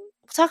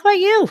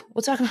you.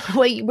 We'll talk about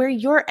where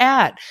you're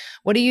at.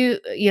 What do you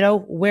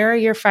where are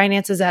your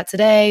finances at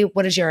today?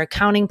 What is your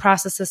accounting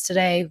processes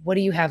today? What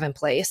do you have in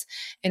place?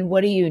 And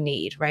what do you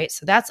need, right?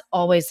 So that's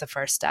always the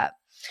first step.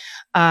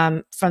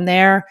 From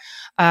there,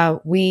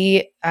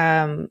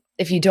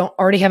 if you don't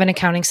already have an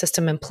accounting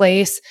system in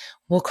place,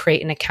 we'll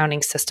create an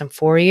accounting system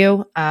for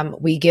you.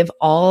 We give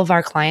all of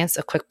our clients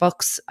a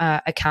QuickBooks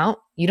account.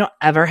 You don't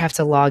ever have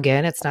to log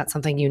in. It's not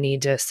something you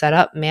need to set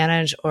up,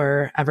 manage,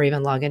 or ever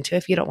even log into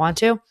if you don't want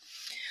to.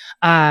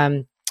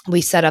 We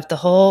set up the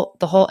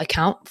whole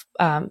account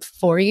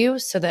for you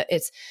so that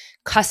it's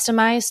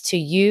customized to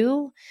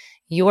you,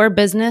 your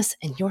business,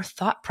 and your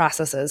thought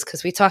processes.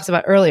 Because we talked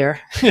about earlier.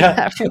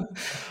 Yeah.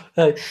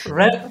 Like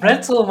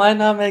rental might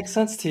not make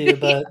sense to you,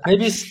 but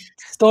maybe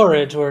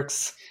storage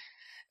works.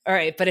 All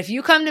right. But if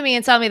you come to me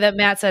and tell me that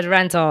Matt said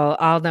rental,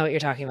 I'll know what you're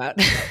talking about.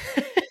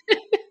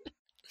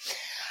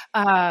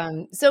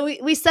 So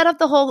we set up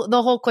the whole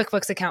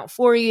QuickBooks account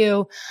for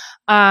you.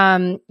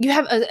 You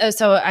have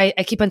so I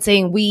keep on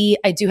saying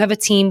I do have a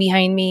team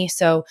behind me.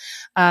 So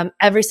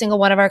every single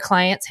one of our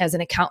clients has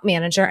an account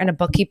manager and a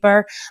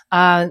bookkeeper.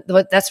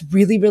 That's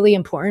really, really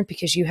important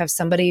because you have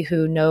somebody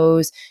who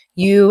knows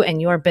you and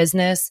your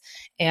business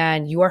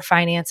and your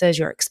finances,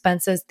 your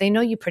expenses. They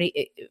know you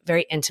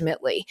very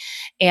intimately.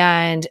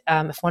 And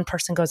if one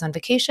person goes on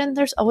vacation,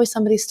 there's always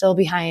somebody still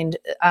behind,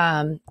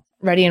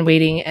 ready and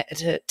waiting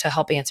to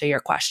help answer your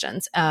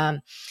questions.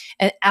 And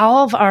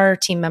all of our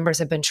team members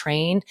have been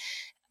trained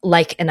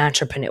like an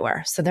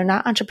entrepreneur. So they're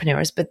not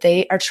entrepreneurs, but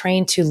they are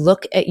trained to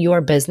look at your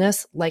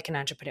business like an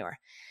entrepreneur,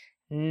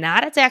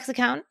 not a tax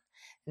accountant,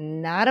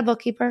 not a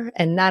bookkeeper,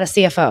 and not a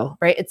CFO,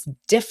 right? It's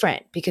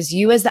different because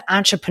you as the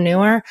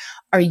entrepreneur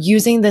are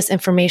using this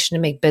information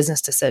to make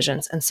business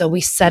decisions. And so we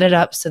set it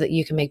up so that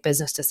you can make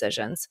business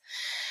decisions.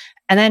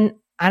 And then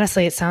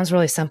honestly, it sounds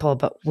really simple,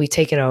 but we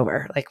take it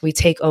over. Like we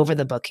take over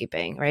the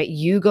bookkeeping, right?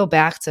 You go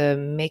back to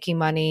making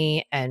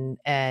money and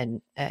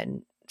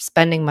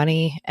spending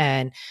money,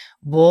 and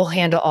we'll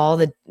handle all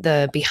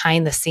the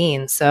behind the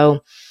scenes.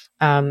 So,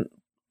 and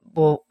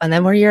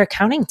then we're your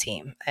accounting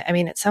team. I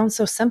mean, it sounds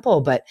so simple,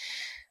 but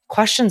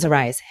questions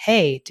arise.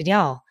 Hey,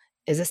 Danielle,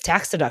 is this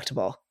tax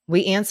deductible?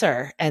 We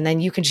answer, and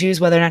then you can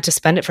choose whether or not to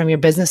spend it from your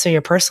business or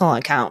your personal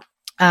account.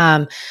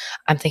 I'm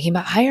thinking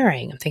about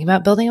hiring. I'm thinking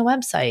about building a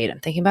website. I'm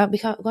thinking about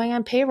going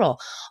on payroll.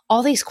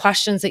 All these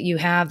questions that you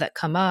have that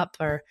come up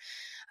are,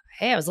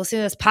 hey, I was listening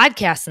to this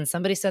podcast and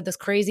somebody said this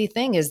crazy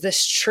thing. Is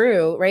this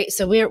true? Right.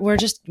 So we're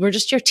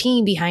just your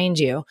team behind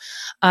you.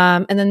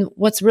 And then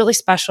what's really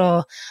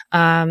special.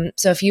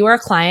 So if you are a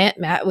client,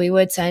 Matt, we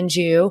would send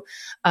you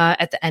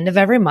at the end of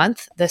every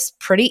month this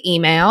pretty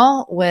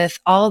email with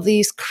all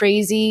these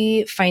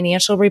crazy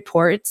financial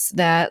reports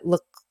that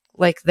look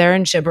like they're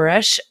in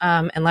gibberish,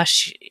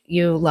 unless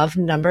you love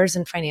numbers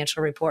and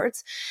financial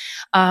reports.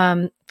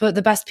 But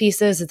the best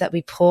piece is that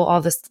we pull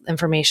all this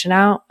information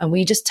out and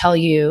we just tell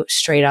you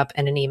straight up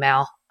in an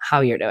email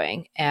how you're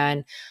doing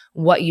and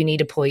what you need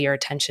to pull your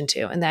attention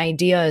to. And the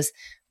idea is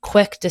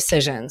quick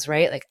decisions,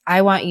 right? Like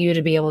I want you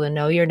to be able to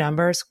know your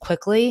numbers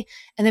quickly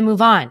and then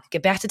move on,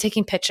 get back to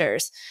taking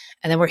pictures.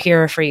 And then we're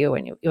here for you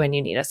when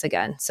you need us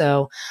again.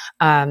 So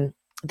the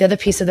other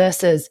piece of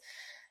this is,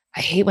 I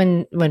hate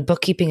when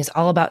bookkeeping is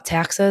all about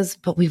taxes,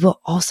 but we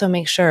will also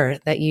make sure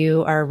that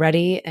you are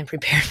ready and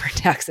prepared for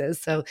taxes.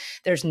 So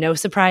there's no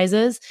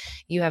surprises.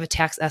 You have a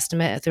tax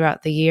estimate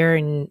throughout the year,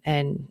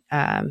 and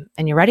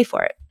you're ready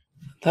for it.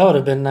 That would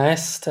have been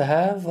nice to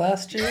have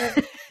last year.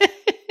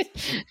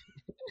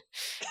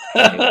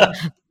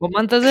 What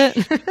month is it?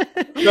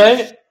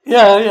 Right?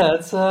 Yeah.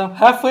 It's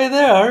halfway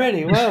there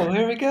already. Whoa,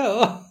 here we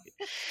go.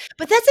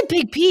 But that's a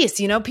big piece.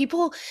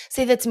 People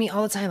say that to me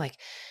all the time, like,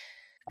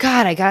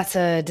 God, I got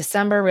to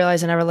December,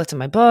 realized I never looked at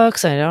my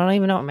books. I don't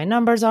even know what my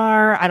numbers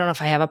are. I don't know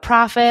if I have a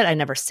profit. I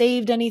never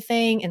saved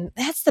anything. And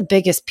that's the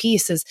biggest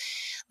piece is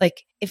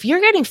like, if you're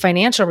getting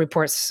financial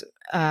reports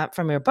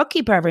from your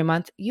bookkeeper every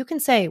month, you can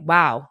say,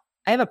 wow,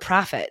 I have a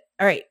profit.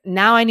 All right,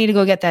 now I need to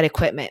go get that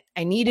equipment.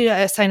 I need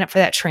to sign up for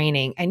that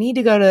training. I need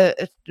to go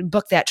to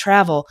book that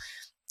travel.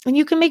 And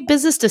you can make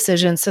business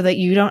decisions so that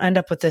you don't end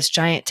up with this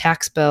giant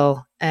tax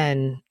bill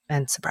and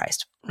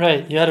surprised.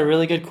 Right. You had a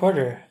really good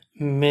quarter.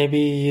 Maybe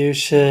you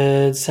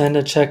should send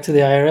a check to the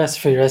IRS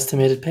for your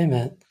estimated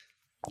payment.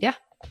 Yeah.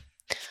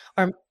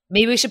 Or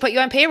maybe we should put you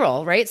on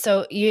payroll, right?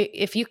 So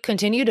if you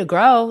continue to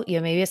grow,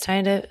 maybe it's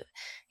time to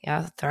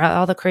throw out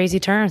all the crazy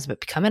terms, but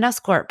become an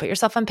S corp, put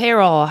yourself on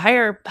payroll,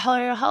 hire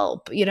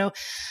help,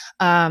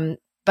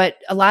 But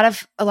a lot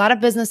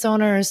of business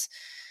owners,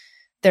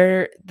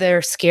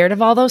 they're scared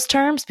of all those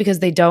terms because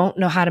they don't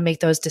know how to make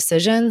those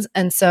decisions.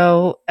 And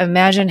so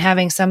imagine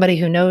having somebody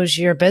who knows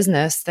your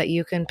business that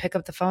you can pick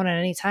up the phone at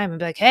any time and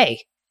be like,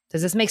 hey,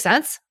 does this make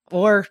sense?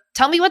 Or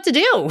tell me what to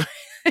do.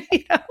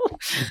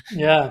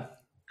 Yeah.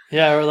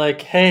 Or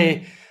like,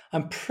 hey,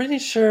 I'm pretty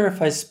sure if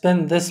I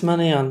spend this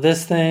money on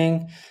this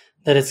thing,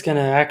 that it's going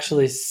to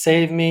actually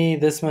save me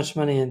this much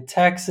money in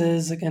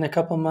taxes in a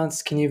couple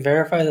months. Can you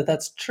verify that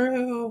that's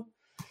true?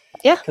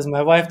 Yeah. Because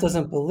my wife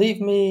doesn't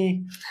believe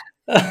me.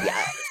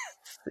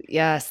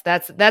 Yes,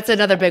 that's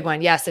another big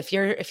one. Yes, if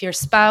your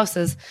spouse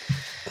is,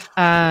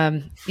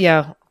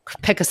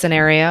 pick a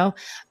scenario.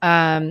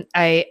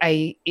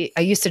 I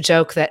used to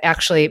joke that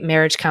actually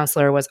marriage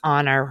counselor was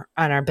on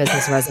our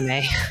business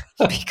resume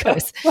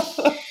because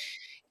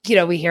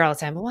we hear all the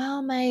time.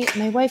 Well,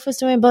 my wife was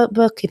doing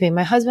bookkeeping,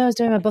 my husband was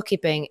doing my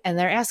bookkeeping, and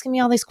they're asking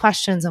me all these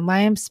questions on why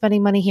I'm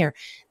spending money here.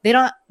 They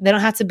don't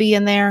have to be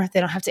in there.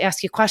 They don't have to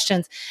ask you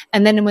questions.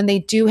 And then when they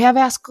do have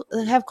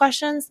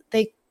questions,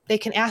 they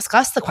can ask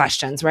us the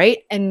questions, right?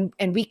 And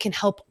we can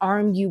help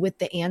arm you with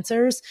the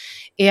answers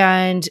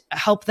and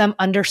help them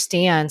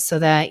understand so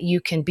that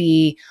you can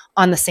be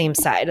on the same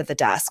side of the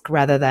desk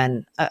rather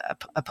than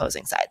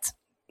opposing sides.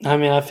 I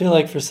mean, I feel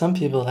like for some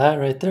people that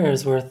right there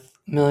is worth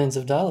millions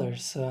of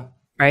dollars. So.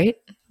 Right?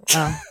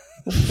 Well,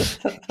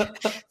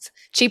 it's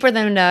cheaper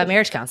than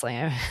marriage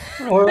counseling.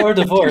 or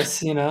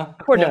divorce,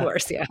 Or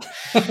divorce, yeah.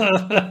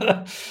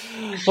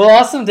 Well,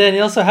 awesome,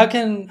 Danielle. So how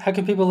can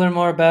people learn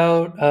more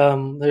about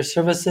their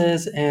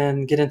services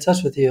and get in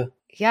touch with you?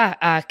 Yeah,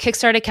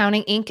 Kickstart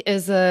Accounting Inc.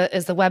 is the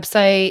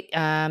website.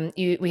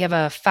 We have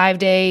a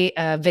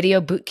 5-day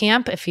video boot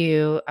camp if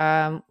you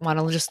want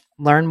to just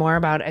learn more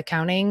about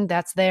accounting.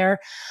 That's there.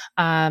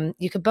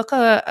 You could book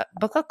a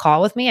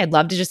call with me. I'd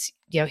love to just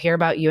hear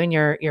about you and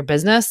your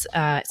business.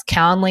 It's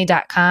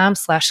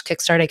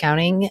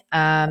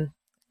calendly.com/kickstartaccounting.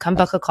 Come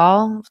book a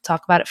call,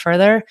 talk about it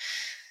further,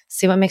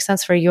 see what makes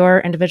sense for your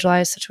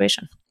individualized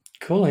situation.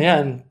 Cool. Yeah,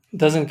 and it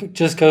doesn't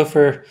just go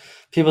for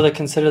people that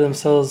consider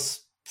themselves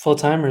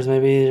full-timers.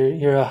 Maybe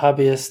you're a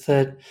hobbyist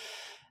that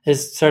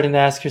is starting to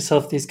ask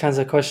yourself these kinds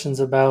of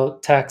questions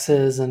about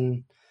taxes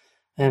and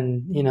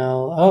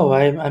oh,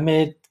 I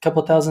made a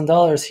couple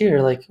 $1,000s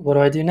here. Like, what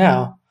do I do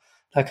now?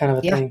 That kind of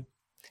a thing.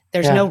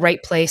 There's no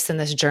right place in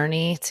this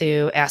journey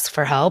to ask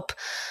for help.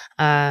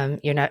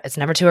 It's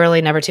never too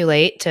early, never too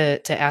late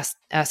to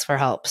ask for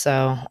help.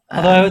 So,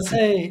 although I would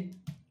say,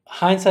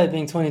 hindsight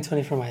being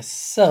 2020 for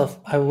myself,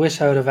 I wish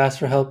I would have asked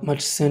for help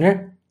much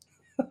sooner.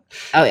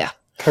 Oh yeah,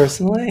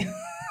 personally.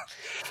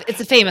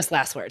 It's a famous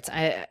last words.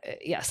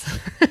 Yes.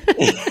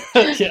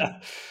 Yeah.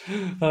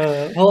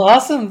 Well,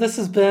 awesome. This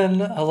has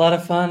been a lot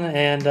of fun,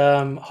 and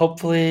I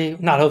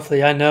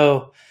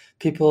know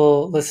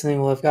people listening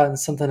will have gotten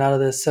something out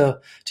of this. So,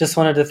 just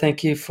wanted to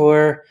thank you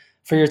for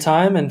your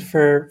time and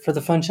for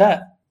the fun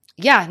chat.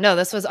 Yeah, no,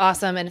 this was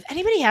awesome. And if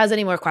anybody has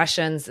any more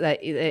questions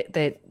that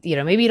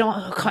maybe you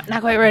not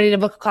quite ready to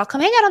book a call,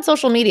 come hang out on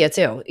social media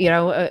too.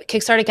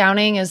 Kickstart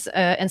Accounting is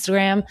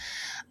Instagram.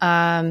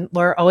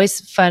 We're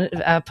always fun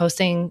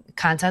posting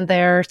content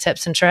there,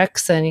 tips and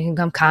tricks, and you can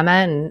come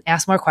comment and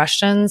ask more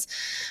questions.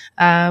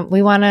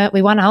 We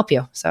wanna help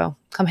you, so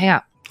come hang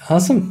out.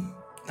 Awesome,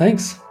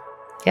 thanks.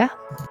 Yeah.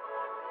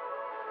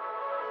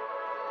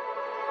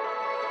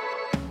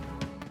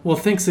 Well,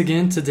 thanks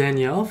again to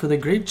Danielle for the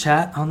great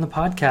chat on the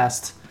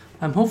podcast.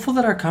 I'm hopeful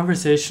that our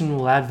conversation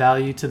will add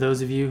value to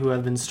those of you who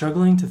have been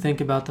struggling to think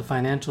about the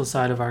financial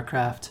side of our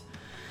craft.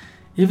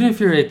 Even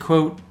if you're a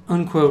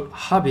quote-unquote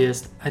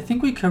hobbyist, I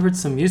think we covered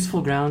some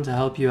useful ground to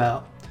help you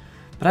out.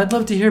 But I'd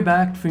love to hear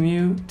back from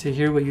you to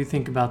hear what you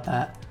think about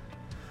that.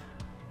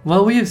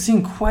 Well, we have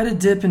seen quite a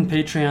dip in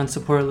Patreon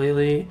support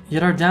lately,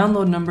 yet our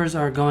download numbers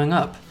are going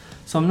up.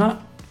 So I'm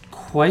not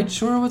quite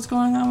sure what's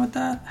going on with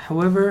that.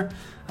 However,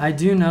 I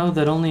do know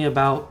that only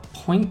about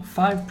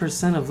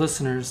 0.5% of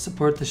listeners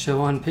support the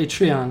show on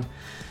Patreon.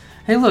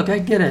 Hey, look, I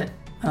get it.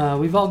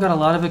 We've all got a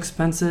lot of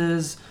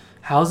expenses.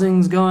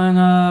 Housing's going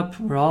up.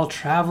 We're all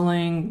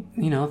traveling.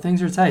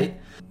 Things are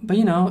tight. But,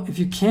 if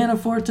you can't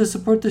afford to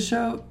support the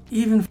show,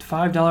 even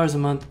 $5 a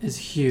month is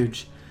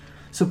huge.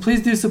 So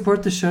please do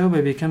support the show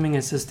by becoming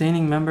a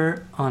sustaining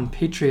member on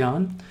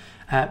Patreon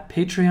at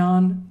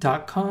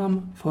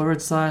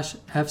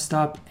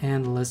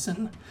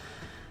patreon.com/fstopandlisten.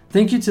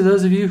 Thank you to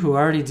those of you who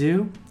already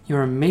do.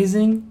 You're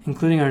amazing,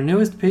 including our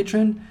newest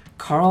patron,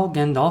 Carl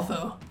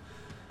Gandolfo.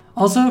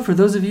 Also, for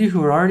those of you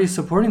who are already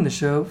supporting the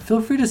show,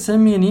 feel free to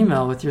send me an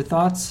email with your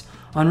thoughts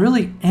on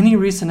really any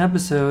recent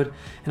episode,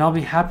 and I'll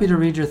be happy to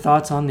read your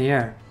thoughts on the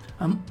air.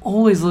 I'm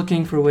always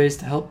looking for ways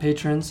to help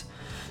patrons,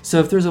 so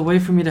if there's a way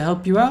for me to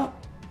help you out,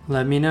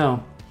 let me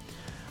know.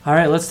 All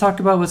right, let's talk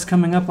about what's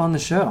coming up on the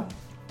show.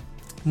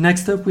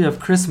 Next up, we have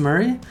Chris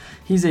Murray.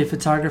 He's a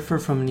photographer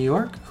from New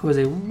York who has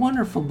a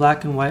wonderful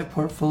black and white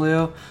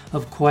portfolio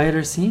of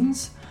quieter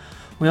scenes.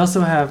 We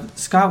also have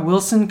Scott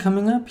Wilson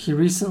coming up. He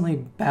recently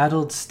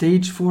battled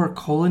stage 4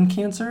 colon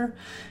cancer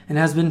and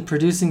has been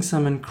producing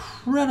some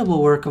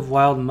incredible work of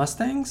wild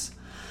mustangs.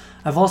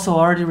 I've also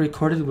already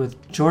recorded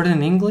with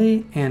Jordan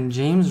Ingley and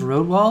James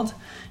Rodewald,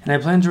 and I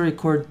plan to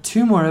record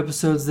 2 more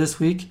episodes this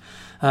week,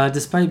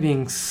 despite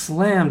being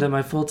slammed at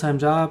my full-time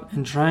job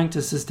and trying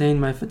to sustain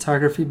my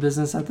photography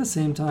business at the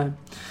same time.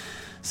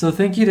 So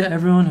thank you to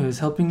everyone who is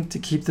helping to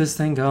keep this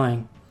thing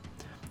going.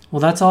 Well,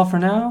 that's all for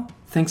now.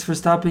 Thanks for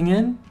stopping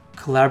in,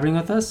 collaborating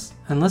with us,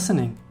 and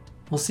listening.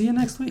 We'll see you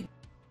next week.